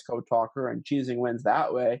Access Code Talker and cheesing wins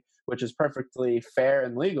that way, which is perfectly fair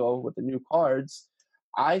and legal with the new cards.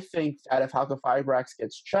 I think that if Hauka Firex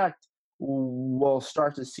gets checked, we'll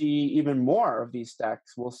start to see even more of these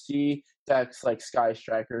decks. We'll see decks like Sky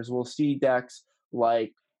Strikers. We'll see decks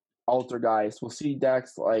like Altergeist. We'll see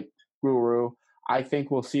decks like Guru. I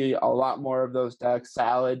think we'll see a lot more of those decks.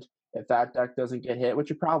 Salad, if that deck doesn't get hit,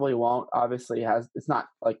 which it probably won't. Obviously, it's not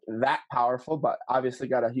like that powerful, but obviously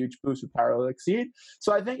got a huge boost with Paralytic Seed.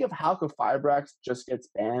 So I think if Hauka Firex just gets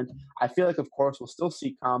banned, I feel like, of course, we'll still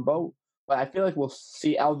see combo. But I feel like we'll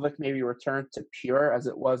see Elvic maybe return to pure as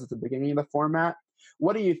it was at the beginning of the format.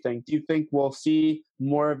 What do you think? Do you think we'll see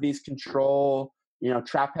more of these control,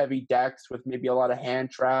 trap-heavy decks with maybe a lot of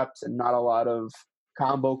hand traps and not a lot of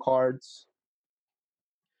combo cards?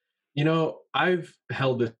 I've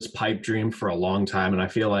held this pipe dream for a long time, and I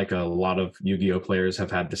feel like a lot of Yu-Gi-Oh players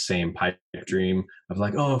have had the same pipe dream of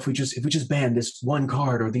like, oh, if we just ban this one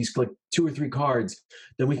card or these like 2 or 3 cards,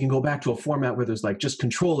 then we can go back to a format where there's like just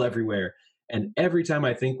control everywhere. And every time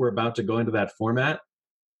I think we're about to go into that format,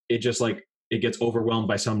 it just like it gets overwhelmed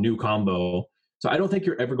by some new combo. So I don't think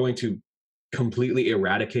you're ever going to completely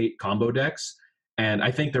eradicate combo decks, and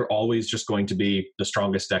I think they're always just going to be the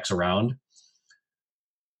strongest decks around.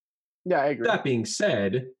 Yeah, I agree. That being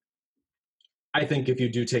said, I think if you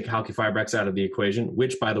do take Hauka Firex out of the equation,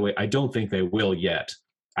 which, by the way, I don't think they will yet.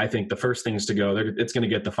 I think the first things to go, it's going to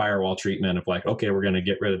get the firewall treatment of like, okay, we're going to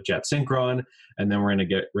get rid of Jet Synchron, and then we're going to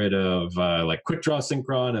get rid of like Quick Draw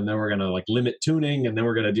Synchron, and then we're going to like limit tuning, and then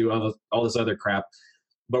we're going to do all this other crap.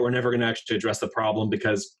 But we're never going to actually address the problem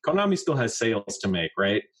because Konami still has sales to make,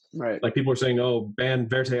 right? Right. Like people are saying, oh, ban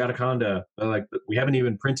Verte Anaconda. Like we haven't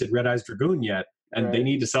even printed Red Eyes Dragoon yet. And They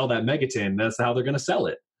need to sell that Megatin. That's how they're going to sell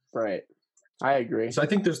it. Right. I agree. So I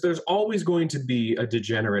think there's always going to be a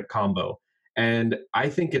degenerate combo. And I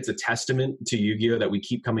think it's a testament to Yu-Gi-Oh! That we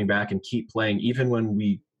keep coming back and keep playing, even when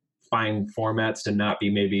we find formats to not be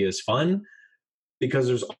maybe as fun, because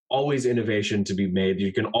there's always innovation to be made.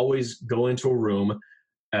 You can always go into a room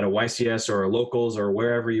at a YCS or a Locals or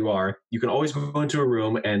wherever you are. You can always go into a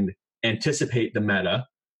room and anticipate the meta.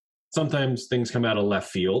 Sometimes things come out of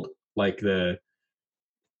left field, like the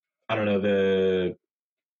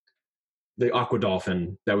Aqua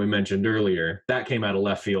Dolphin that we mentioned earlier. That came out of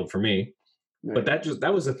left field for me. But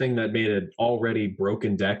that was the thing that made an already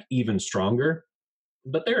broken deck even stronger.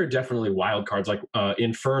 But there are definitely wild cards like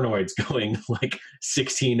Infernoids going like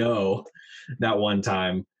 16-0 that one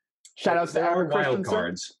time. Shout out to Eric wild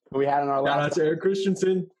cards who we had on our last. Shout out to Eric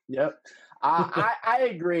Christensen. Yep. I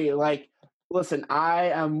agree. Like, listen, I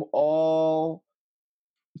am all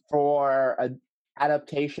for an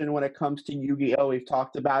adaptation when it comes to Yu-Gi-Oh! We've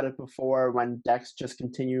talked about it before, when decks just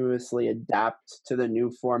continuously adapt to the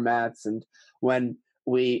new formats, and when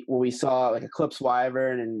we saw like Eclipse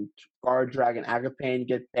Wyvern and Guard Dragon Agapane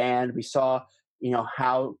get banned, we saw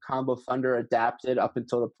how Combo Thunder adapted up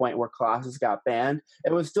until the point where Colossus got banned.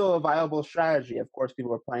 It was still a viable strategy. Of course,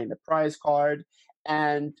 people were playing the prize card,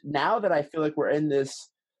 and now that I feel like we're in this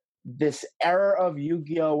era of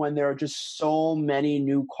Yu-Gi-Oh! When there are just so many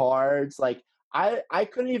new cards, like I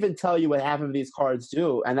couldn't even tell you what half of these cards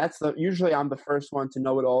do, and usually I'm the first one to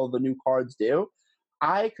know what all the new cards do.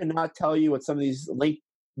 I could not tell you what some of these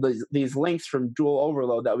links from Dual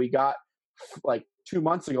Overload that we got like 2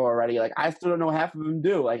 months ago already. Like, I still don't know half of them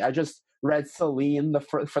do. Like, I just read Celine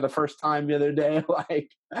for the first time the other day. Like,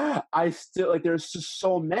 I still, like, there's just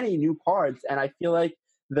so many new cards, and I feel like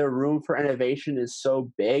the room for innovation is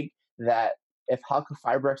so big that if Hulk of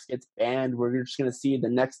Fibrex gets banned, we're just going to see the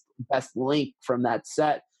next best link from that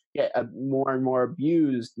set get more and more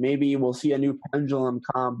abused. Maybe we'll see a new Pendulum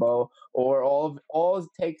combo, or all it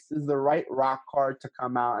takes is the right rock card to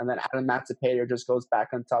come out, and then Emancipator just goes back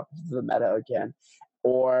on top of the meta again.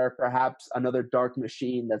 Or perhaps another Dark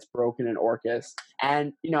Machine that's broken in Orcus.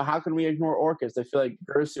 And, how can we ignore Orcus? I feel like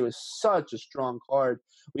Gersu is such a strong card.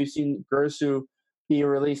 We've seen Gersu be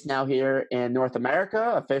released now here in North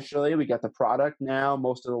America officially. We got the product now.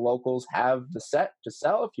 Most of the locals have the set to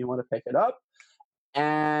sell if you want to pick it up.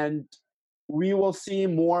 And we will see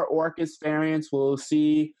more Orcus variants. We'll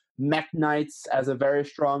see Mech Knights as a very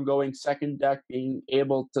strong going second deck being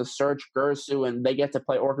able to search Gersu, and they get to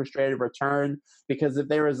play Orchestrated Return, because if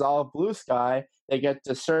they resolve Blue Sky, they get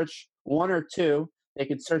to search one or two. They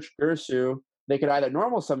could search Gersu. They could either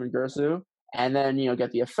normal summon Gersu and then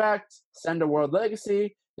get the effect, send a World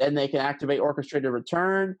Legacy, then they can activate Orchestrated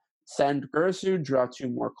Return, send Gersu, draw two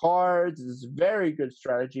more cards. This is a very good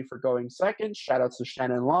strategy for going second. Shout out to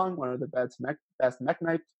Shannon Long, one of the best Mech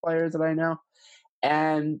Knight players that I know.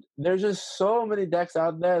 And there's just so many decks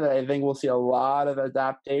out there that I think we'll see a lot of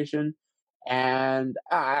adaptation. And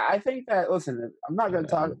I think that, listen, I'm not going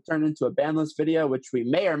to turn into a ban list video, which we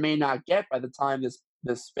may or may not get by the time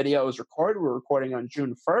this video is recorded. We're recording on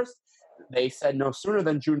June 1st. They said no sooner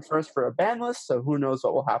than June 1st for a ban list, so who knows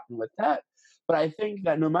what will happen with that. But I think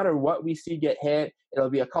that no matter what we see get hit,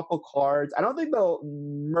 it'll be a couple cards. I don't think they'll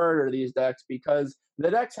murder these decks, because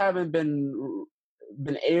the decks haven't been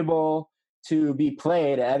able to be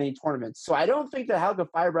played at any tournaments. So I don't think that Hulk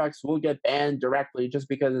of Fibrex will get banned directly just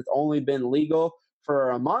because it's only been legal for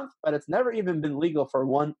a month, but it's never even been legal for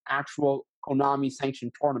one actual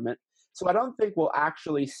Konami-sanctioned tournament. So I don't think we'll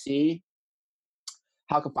actually see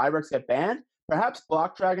Hulk of Fibrex get banned. Perhaps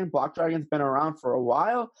Block Dragon. Block Dragon's been around for a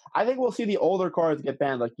while. I think we'll see the older cards get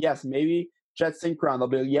banned. Like, yes, maybe Jet Synchron. They'll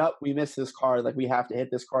be like, yep, we missed this card. Like, we have to hit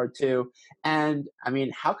this card too. And, I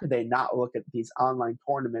mean, how could they not look at these online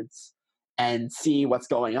tournaments and see what's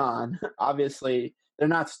going on? Obviously, they're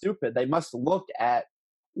not stupid. They must look at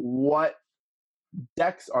what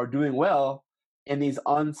decks are doing well in these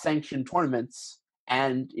unsanctioned tournaments,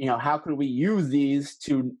 and how can we use these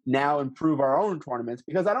to now improve our own tournaments?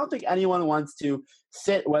 Because I don't think anyone wants to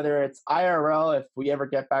sit, whether it's IRL, if we ever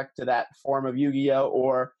get back to that form of Yu-Gi-Oh,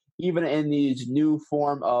 or even in these new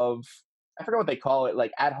form of, I forget what they call it,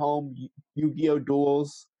 like at-home Yu-Gi-Oh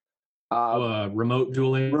duels. Remote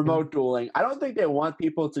dueling. I don't think they want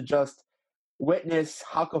people to just witness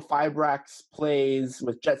Hulk of Fibrex plays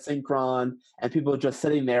with Jet Synchron and people just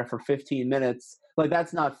sitting there for 15 minutes. Like,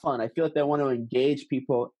 that's not fun. I feel like they want to engage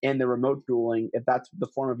people in the remote dueling, if that's the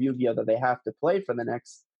form of Yu-Gi-Oh that they have to play for the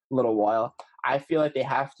next little while. I feel like they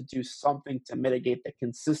have to do something to mitigate the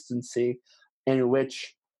consistency in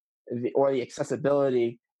which, or the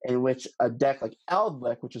accessibility in which a deck like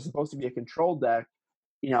Eldlik, which is supposed to be a control deck,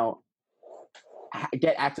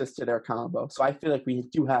 get access to their combo. So I feel like we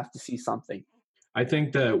do have to see something. I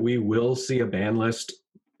think that we will see a ban list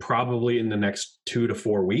probably in the next 2 to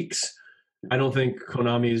 4 weeks. I don't think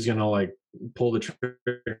Konami is going to pull the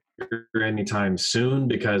trigger anytime soon,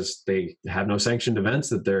 because they have no sanctioned events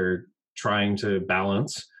that they're trying to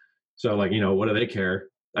balance. So what do they care?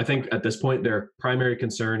 I think at this point, their primary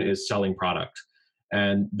concern is selling product.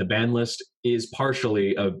 And the ban list is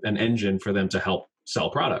partially an engine for them to help sell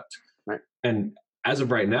product. Right. And as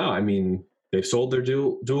of right now, I mean, they've sold their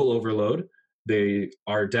dual overload. They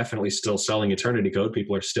are definitely still selling Eternity Code.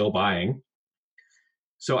 People are still buying.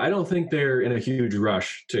 So I don't think they're in a huge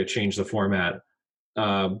rush to change the format.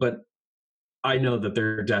 But I know that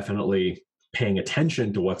they're definitely paying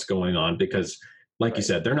attention to what's going on because, like you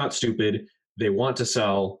said, they're not stupid. They want to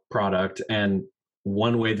sell product. And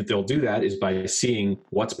one way that they'll do that is by seeing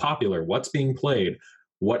what's popular, what's being played,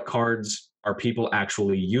 what cards are people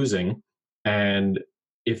actually using. And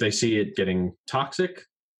if they see it getting toxic,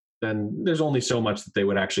 then there's only so much that they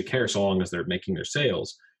would actually care so long as they're making their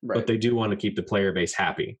sales. Right. But they do want to keep the player base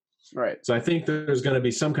happy. Right. So I think there's going to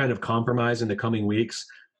be some kind of compromise in the coming weeks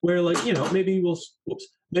where, like, you know, maybe we'll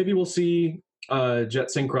see Jet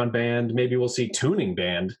Synchron banned. Maybe we'll see Tuning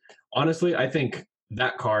banned. Honestly, I think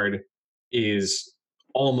that card is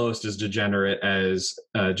almost as degenerate as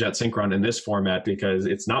Jet Synchron in this format because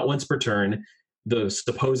it's not once per turn. The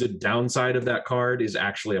supposed downside of that card is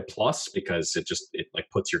actually a plus because it like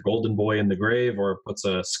puts your Golden Boy in the grave, or it puts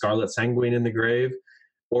a Scarlet Sanguine in the grave,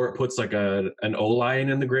 or it puts like an O-Lion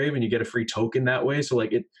in the grave and you get a free token that way. So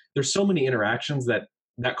like there's so many interactions that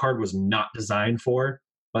card was not designed for.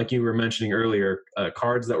 Like you were mentioning earlier,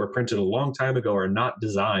 cards that were printed a long time ago are not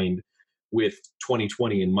designed with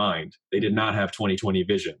 2020 in mind. They did not have 2020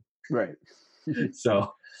 vision. Right.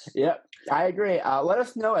 So yeah, I agree. Let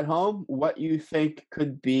us know at home what you think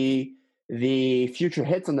could be the future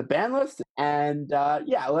hits on the ban list. And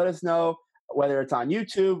let us know whether it's on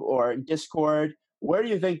YouTube or in Discord. Where do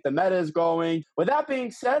you think the meta is going? With that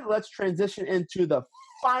being said, let's transition into the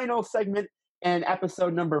final segment in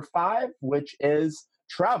episode number 5, which is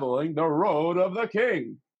Traveling the Road of the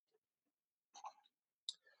King.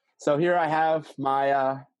 So here I have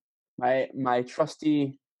my my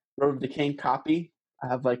trusty Road of the King copy. I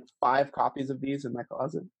have like 5 copies of these in my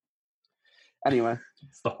closet. Anyway.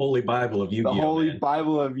 It's the Holy Bible of Yu-Gi-Oh! The Holy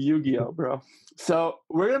Bible of Yu-Gi-Oh! Bro. So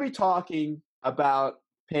we're going to be talking about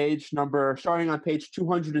starting on page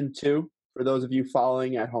 202, for those of you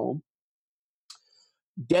following at home.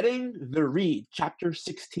 Getting the Read, chapter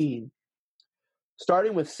 16.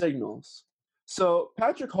 Starting with signals. So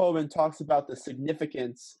Patrick Hoban talks about the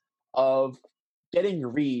significance of getting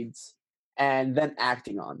reads and then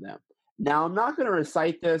acting on them. Now, I'm not going to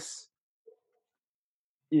recite this,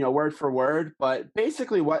 word for word, but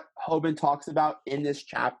basically what Hoban talks about in this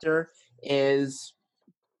chapter is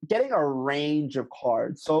getting a range of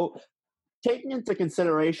cards. So taking into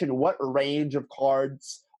consideration what range of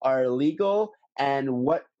cards are legal and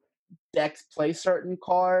what decks play certain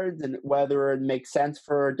cards and whether it makes sense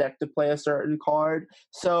for a deck to play a certain card.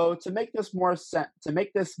 So to make this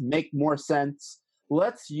make more sense,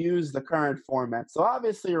 let's use the current format. So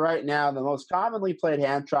obviously right now the most commonly played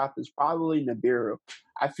hand trap is probably Nibiru.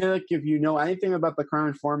 I feel like if you know anything about the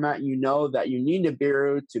current format, you know that you need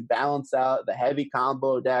Nibiru to balance out the heavy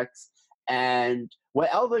combo decks. And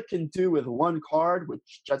what Elder can do with one card,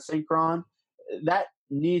 which Jet Synchron, that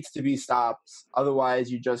needs to be stopped.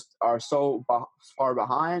 Otherwise, you just are so far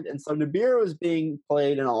behind. And so Nibiru is being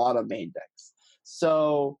played in a lot of main decks.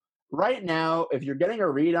 So right now, if you're getting a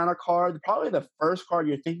read on a card, probably the first card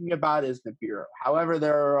you're thinking about is Nibiru. However,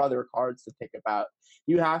 there are other cards to think about.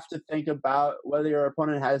 You have to think about whether your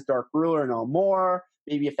opponent has Dark Ruler no more.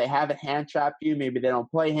 Maybe if they haven't hand trapped you, maybe they don't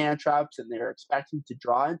play hand traps and they're expecting to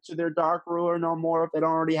draw into their Dark Ruler no more if they don't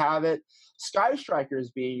already have it. Sky Striker is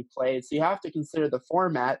being played, so you have to consider the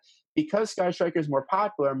format. Because Sky Striker is more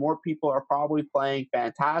popular, more people are probably playing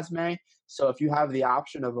Phantasme. So if you have the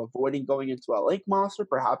option of avoiding going into a Link Monster,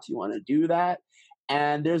 perhaps you want to do that.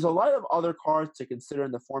 And there's a lot of other cards to consider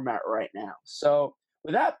in the format right now. So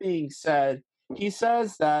with that being said, he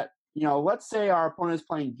says that, let's say our opponent is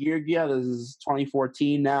playing Geargia, this is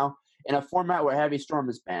 2014 now, in a format where Heavy Storm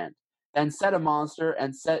is banned. Then set a monster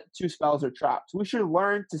and set 2 spells or traps. We should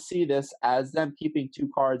learn to see this as them keeping 2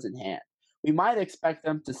 cards in hand. We might expect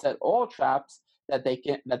them to set all traps that they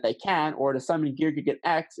can, or to summon Geargigan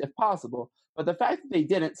X if possible. But the fact that they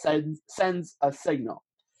didn't sends a signal.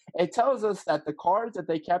 It tells us that the cards that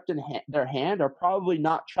they kept in their hand are probably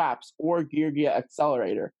not traps or Geargia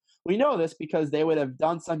Accelerator. We know this because they would have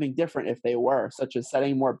done something different if they were, such as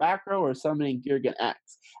setting more back row or summoning Geargigan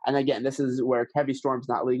X. And again, this is where Heavy Storm's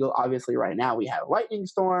not legal. Obviously, right now we have Lightning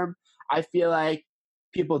Storm. I feel like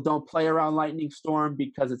people don't play around Lightning Storm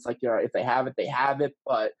because it's like, if they have it, they have it.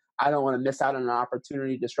 But I don't want to miss out on an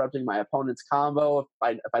opportunity disrupting my opponent's combo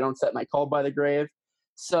if I don't set my Call by the Grave.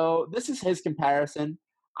 So this is his comparison.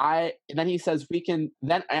 And then he says we can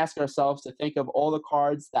then ask ourselves to think of all the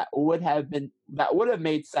cards that would have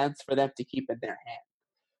made sense for them to keep in their hand.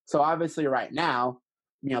 So obviously right now,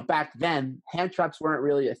 back then, hand traps weren't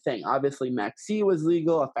really a thing. Obviously Maxi was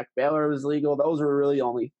legal, Effect Veiler was legal. Those were really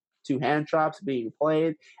only two hand traps being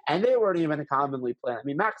played, and they weren't even commonly played. I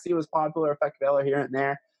mean, Maxi was popular, Effect Veiler here and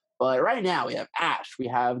there, but right now we have Ash, we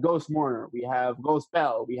have Ghost Mourner, we have Ghost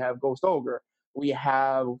Bell, we have Ghost Ogre, we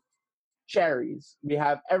have Cherries, we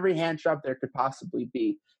have every hand trap there could possibly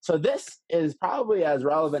be. So this is probably as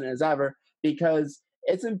relevant as ever because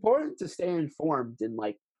it's important to stay informed in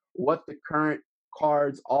like what the current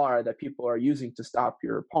cards are that people are using to stop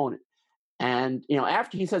your opponent. And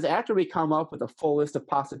after we come up with a full list of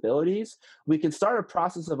possibilities, we can start a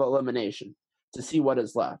process of elimination to see what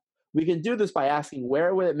is left. We can do this by asking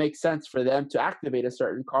where would it make sense for them to activate a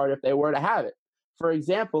certain card if they were to have it. For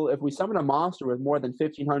example, if we summon a monster with more than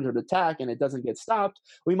 1,500 attack and it doesn't get stopped,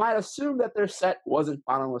 we might assume that their set wasn't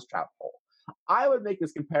Bottomless Trap Hole. I would make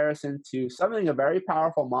this comparison to summoning a very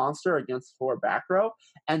powerful monster against 4 back row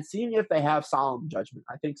and seeing if they have Solemn Judgment.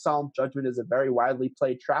 I think Solemn Judgment is a very widely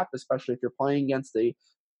played trap, especially if you're playing against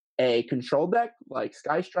a control deck like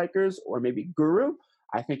Sky Strikers or maybe Guru.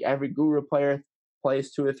 I think every Guru player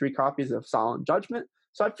plays 2 or 3 copies of Solemn Judgment.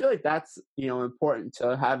 So I feel like that's important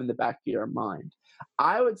to have in the back of your mind.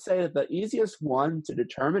 I would say that the easiest one to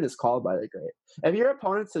determine is Called by the Grave. If your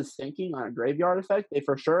opponent is thinking on a graveyard effect, they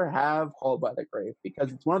for sure have Called by the Grave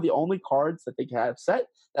because it's one of the only cards that they can have set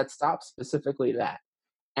that stops specifically that.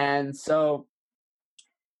 And so,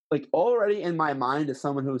 like already in my mind as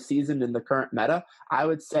someone who's seasoned in the current meta, I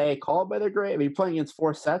would say Called by the Grave. If you're playing against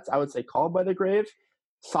 4 sets, I would say Called by the Grave,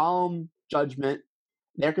 Solemn Judgment.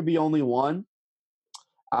 There could be only one.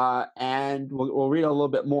 And we'll read a little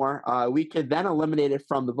bit more. We could then eliminate it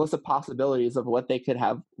from the list of possibilities of what they could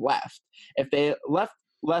have left. If they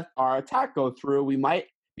let our attack go through, we might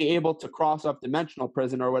be able to cross up Dimensional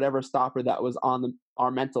Prison or whatever stopper that was on our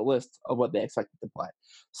mental list of what they expected to play.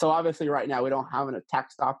 So obviously right now we don't have an attack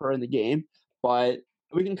stopper in the game, but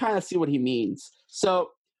we can kind of see what he means.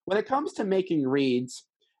 So when it comes to making reads,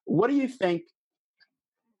 what do you think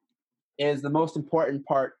is the most important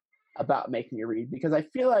part about making a read? Because I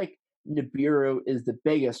feel like Nibiru is the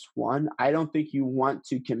biggest one. I don't think you want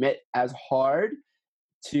to commit as hard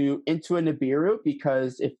into a Nibiru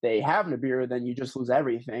because if they have Nibiru, then you just lose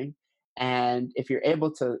everything. And if you're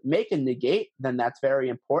able to make a negate, then that's very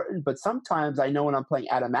important. But sometimes I know when I'm playing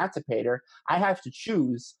Adamantipator, I have to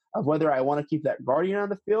choose of whether I want to keep that Guardian on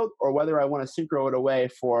the field or whether I want to synchro it away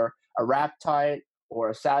for a Raptide or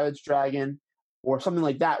a Savage Dragon or something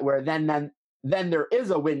like that, where then there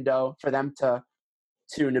is a window for them to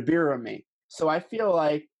Nibiru me. So I feel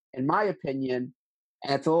like, in my opinion,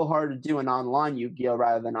 and it's a little hard to do in online Yu-Gi-Oh!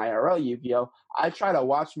 Rather than IRL Yu-Gi-Oh!, I try to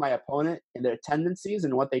watch my opponent and their tendencies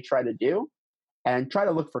and what they try to do and try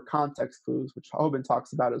to look for context clues, which Hoban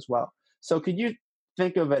talks about as well. So could you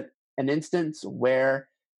think of an instance where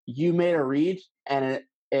you made a read and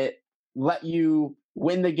it let you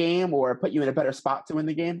win the game or put you in a better spot to win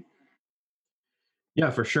the game? Yeah,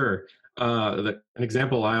 for sure. An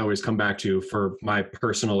example I always come back to for my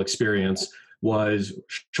personal experience was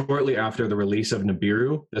shortly after the release of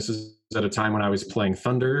Nibiru. This is at a time when I was playing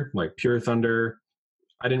Thunder, like Pure Thunder.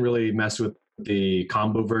 I didn't really mess with the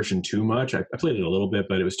combo version too much. I played it a little bit,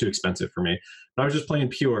 but it was too expensive for me. But I was just playing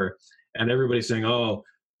Pure, and everybody's saying, oh,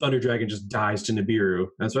 Thunder Dragon just dies to Nibiru.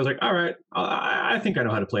 And so I was like, all right, I think I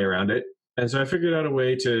know how to play around it. And so I figured out a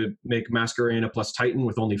way to make Masquerena plus Titan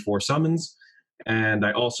with only 4 summons. And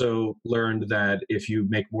I also learned that if you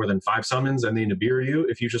make more than 5 summons and they Nibiru you,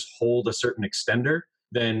 if you just hold a certain extender,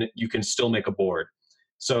 then you can still make a board.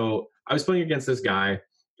 So I was playing against this guy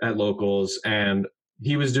at locals, and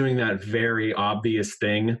he was doing that very obvious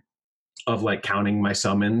thing of like counting my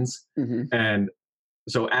summons. Mm-hmm. And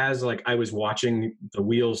so as like I was watching the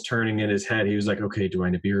wheels turning in his head, he was like, okay, do I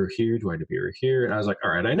Nibiru here? Do I Nibiru here? And I was like, all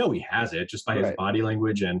right, I know he has it just by his body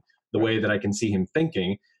language and the way that I can see him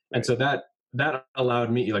thinking. And so that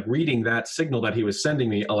allowed me, like reading that signal that he was sending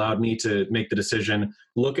me allowed me to make the decision,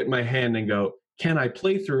 look at my hand and go, can I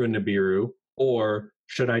play through a Nibiru, or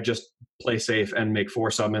should I just play safe and make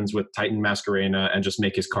 4 summons with Titan Masquerena and just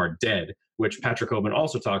make his card dead? Which Patrick Hoban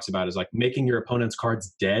also talks about, is like making your opponent's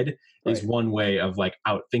cards dead is one way of like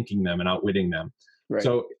outthinking them and outwitting them. Right.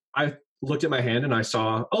 So I looked at my hand and I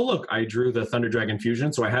saw, oh, look, I drew the Thunder Dragon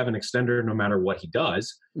Fusion, so I have an extender no matter what he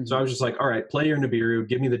does. Mm-hmm. So I was just like, all right, play your Nibiru,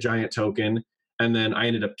 give me the giant token. And then I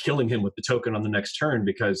ended up killing him with the token on the next turn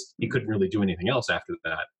because he couldn't really do anything else after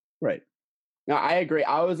that. Right. Now, I agree.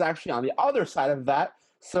 I was actually on the other side of that.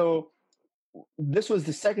 So this was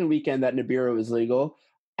the second weekend that Nibiru was legal.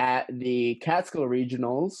 At the Catskill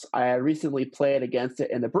Regionals, I had recently played against it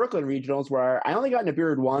in the Brooklyn Regionals, where I only got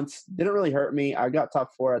Nibiru'd once. Didn't really hurt me. I got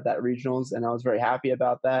top 4 at that Regionals, and I was very happy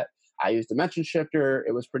about that. I used Dimension Shifter.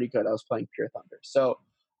 It was pretty good. I was playing Pure Thunder. So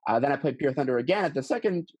then I played Pure Thunder again at the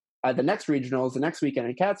second the next regionals, the next weekend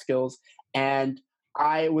in Catskills, and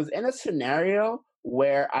I was in a scenario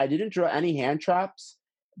where I didn't draw any hand traps,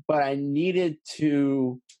 but I needed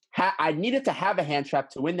to have a hand trap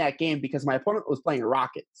to win that game because my opponent was playing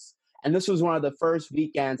Rockets. And this was one of the first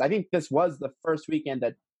weekends. I think this was the first weekend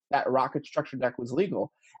that Rocket structure deck was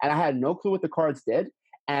legal. And I had no clue what the cards did.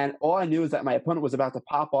 And all I knew is that my opponent was about to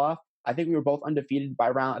pop off. I think we were both undefeated by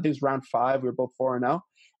round. I think it was round 5. We were both 4-0.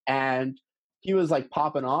 And he was like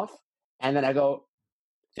popping off. And then I go,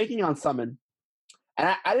 thinking on summon.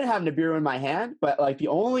 And I didn't have Nibiru in my hand, but like the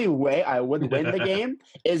only way I would win the game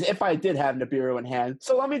is if I did have Nibiru in hand.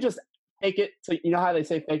 So let me just fake it. So you know how they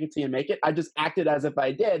say fake it till you make it? I just acted as if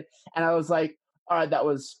I did. And I was like, all right, that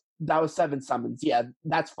was 7 summons. Yeah,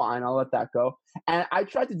 that's fine. I'll let that go. And I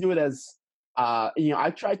tried to do it as,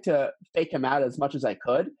 I tried to fake him out as much as I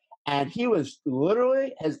could. And he was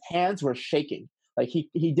literally, his hands were shaking. Like he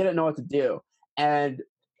didn't know what to do. And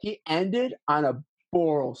he ended on a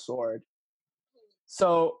Boral sword.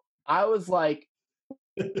 So I was like,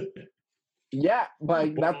 yeah,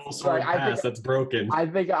 like that's like, that's broken. I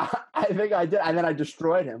think I did, and then I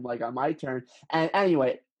destroyed him like on my turn. And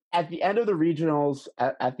anyway, at the end of the regionals,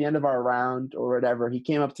 at the end of our round or whatever, he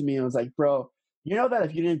came up to me and was like, "Bro, you know that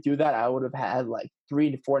if you didn't do that, I would have had like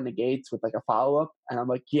 3 to 4 negates with like a follow up." And I'm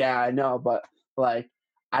like, "Yeah, I know, but like,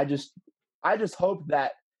 I just hope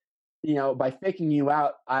that." By faking you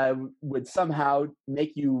out, I would somehow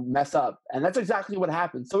make you mess up. And that's exactly what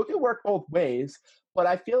happened. So it can work both ways. But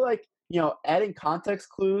I feel like, adding context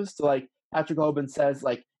clues to like Patrick Hoban says,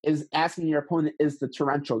 like, is asking your opponent, is the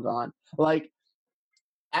torrential gone? Like,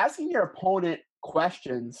 asking your opponent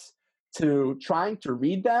questions to trying to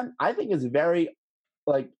read them, I think is very,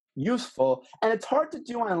 like, useful. And it's hard to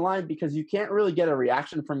do online because you can't really get a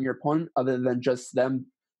reaction from your opponent other than just them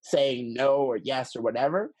saying no or yes or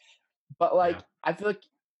whatever. But like, yeah. I feel like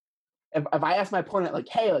if I ask my opponent, like,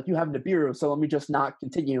 hey, like you have Nibiru, so let me just not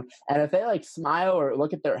continue. And if they like smile or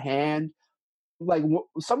look at their hand, like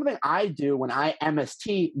something I do when I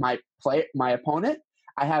MST my opponent,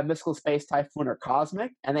 I have Mystical Space, Typhoon, or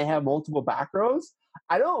Cosmic, and they have multiple back rows.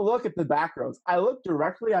 I don't look at the back rows. I look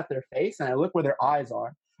directly at their face and I look where their eyes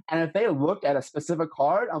are. And if they look at a specific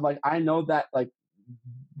card, I'm like, I know that like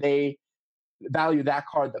they value that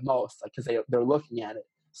card the most, like because they're looking at it.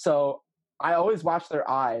 So I always watch their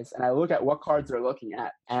eyes and I look at what cards they're looking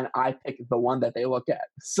at and I pick the one that they look at.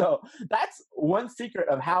 So that's one secret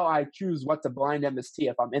of how I choose what to blind MST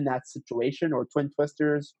if I'm in that situation, or Twin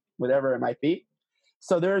Twisters, whatever it might be.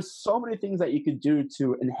 So there's so many things that you could do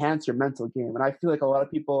to enhance your mental game. And I feel like a lot of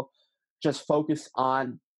people just focus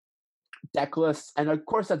on deck lists. And of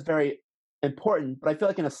course that's very important, but I feel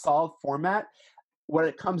like in a solved format, what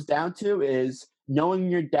it comes down to is knowing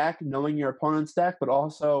your deck, knowing your opponent's deck, but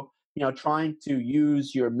also, trying to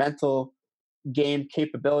use your mental game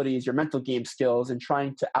capabilities, your mental game skills, and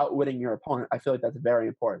trying to outwitting your opponent. I feel like that's very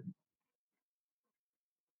important.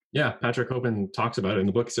 Yeah, Patrick Hoban talks about it in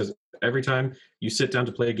the book. He says, every time you sit down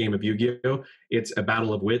to play a game of Yu-Gi-Oh!, it's a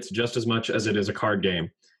battle of wits just as much as it is a card game.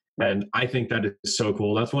 And I think that is so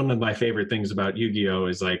cool. That's one of my favorite things about Yu-Gi-Oh!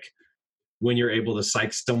 Is like when you're able to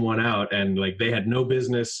psych someone out and like they had no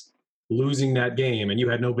business losing that game and you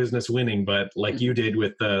had no business winning, but like you did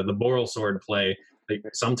with the Boral sword play, like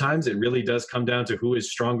sometimes it really does come down to who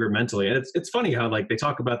is stronger mentally. And it's funny how like they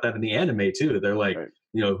talk about that in the anime too. They're like,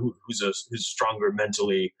 who's stronger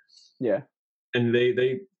mentally. Yeah. And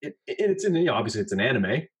it's in, obviously it's an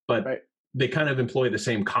anime, but they kind of employ the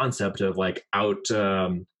same concept of like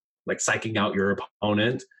like psyching out your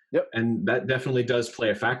opponent. Yep. And that definitely does play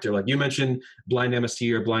a factor. Like you mentioned blind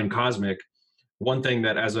MST or blind Cosmic. One thing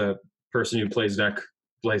that as a person who plays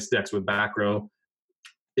decks with back row,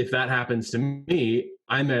 if that happens to me,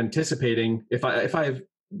 I'm anticipating if I've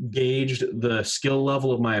gauged the skill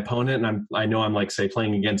level of my opponent and I know I'm like say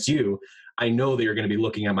playing against you, I know that you're going to be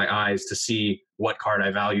looking at my eyes to see what card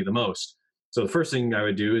I value the most. So the first thing I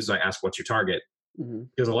would do is I ask, what's your target? Mm-hmm.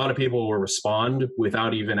 Because a lot of people will respond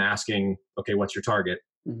without even asking, okay, what's your target?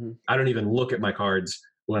 Mm-hmm. I don't even look at my cards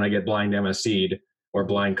when I get blind MSC'd or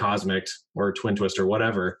blind Cosmic or Twin Twister,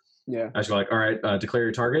 whatever. Yeah. I just go like, all right, declare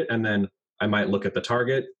your target. And then I might look at the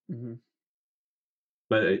target. Mm-hmm.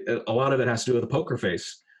 But a lot of it has to do with the poker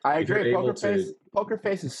face. I agree. Poker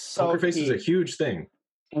face is so Poker face key. is a huge thing.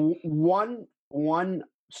 One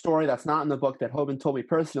story that's not in the book that Hoban told me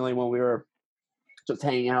personally when we were just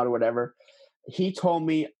hanging out or whatever, he told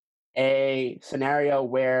me a scenario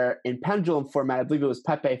where in Pendulum format, I believe it was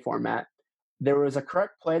Pepe format, there was a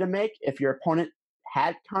correct play to make if your opponent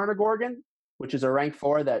had Carnagorgon, which is a rank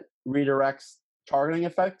 4 that redirects targeting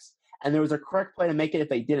effects, and there was a correct play to make it if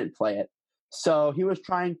they didn't play it. So he was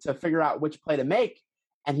trying to figure out which play to make.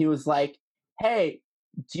 And he was like, hey,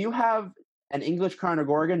 do you have an English Crown or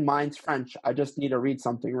Gorgon? Mine's French. I just need to read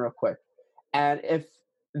something real quick. And if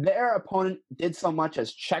their opponent did so much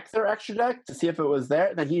as check their extra deck to see if it was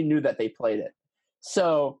there, then he knew that they played it.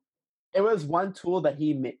 So it was one tool that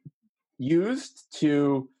he used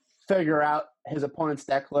to figure out his opponent's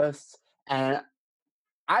deck lists. And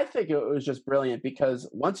I think it was just brilliant because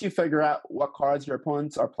once you figure out what cards your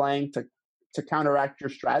opponents are playing to counteract your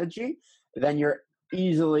strategy, then you're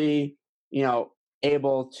easily,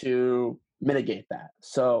 able to mitigate that.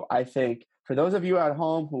 So I think for those of you at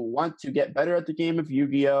home who want to get better at the game of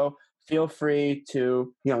Yu-Gi-Oh, feel free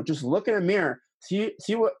to, just look in a mirror, see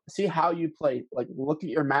how you play, like look at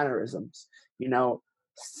your mannerisms,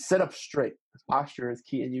 sit up straight. Posture is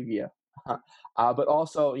key in Yu-Gi-Oh. But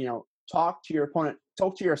also, talk to your opponent,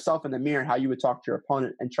 talk to yourself in the mirror how you would talk to your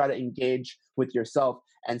opponent, and try to engage with yourself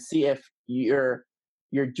and see if you're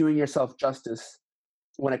doing yourself justice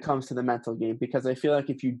when it comes to the mental game. Because I feel like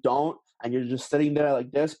if you don't and you're just sitting there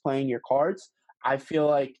like this playing your cards, I feel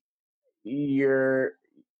like you're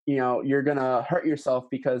gonna hurt yourself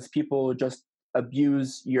because people just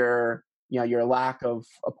abuse your lack of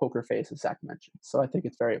a poker face, as Zach mentioned. So I think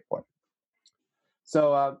it's very important.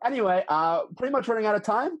 So anyway, pretty much running out of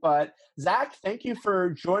time, but Zach, thank you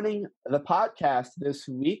for joining the podcast this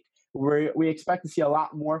week. We expect to see a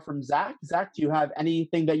lot more from Zach. Zach, do you have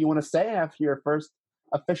anything that you want to say after your first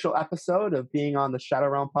official episode of being on the Shadow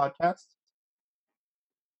Realm podcast?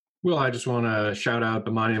 Well, I just want to shout out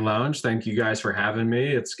Bamani Lounge. Thank you guys for having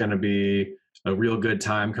me. It's going to be a real good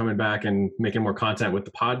time coming back and making more content with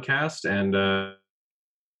the podcast, and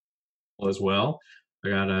as well. I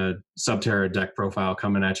got a Subterra deck profile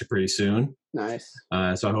coming at you pretty soon. Nice.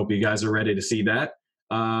 So I hope you guys are ready to see that.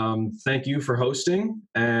 Thank you for hosting,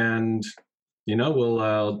 and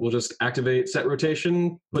we'll just activate set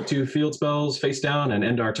rotation, put 2 field spells face down, and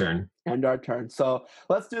end our turn. So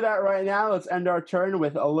let's do that right now. Let's end our turn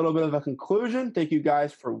with a little bit of a conclusion. Thank you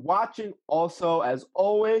guys for watching. Also, as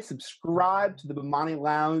always, subscribe to the Bamani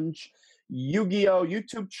Lounge Yu-Gi-Oh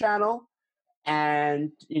YouTube channel.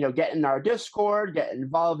 And, get in our Discord, get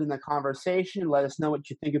involved in the conversation. Let us know what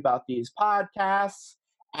you think about these podcasts,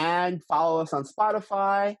 and follow us on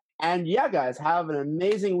Spotify. And yeah, guys, have an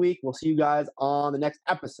amazing week. We'll see you guys on the next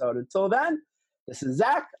episode. Until then, this is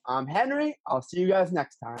Zach. I'm Henry. I'll see you guys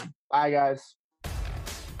next time. Bye, guys.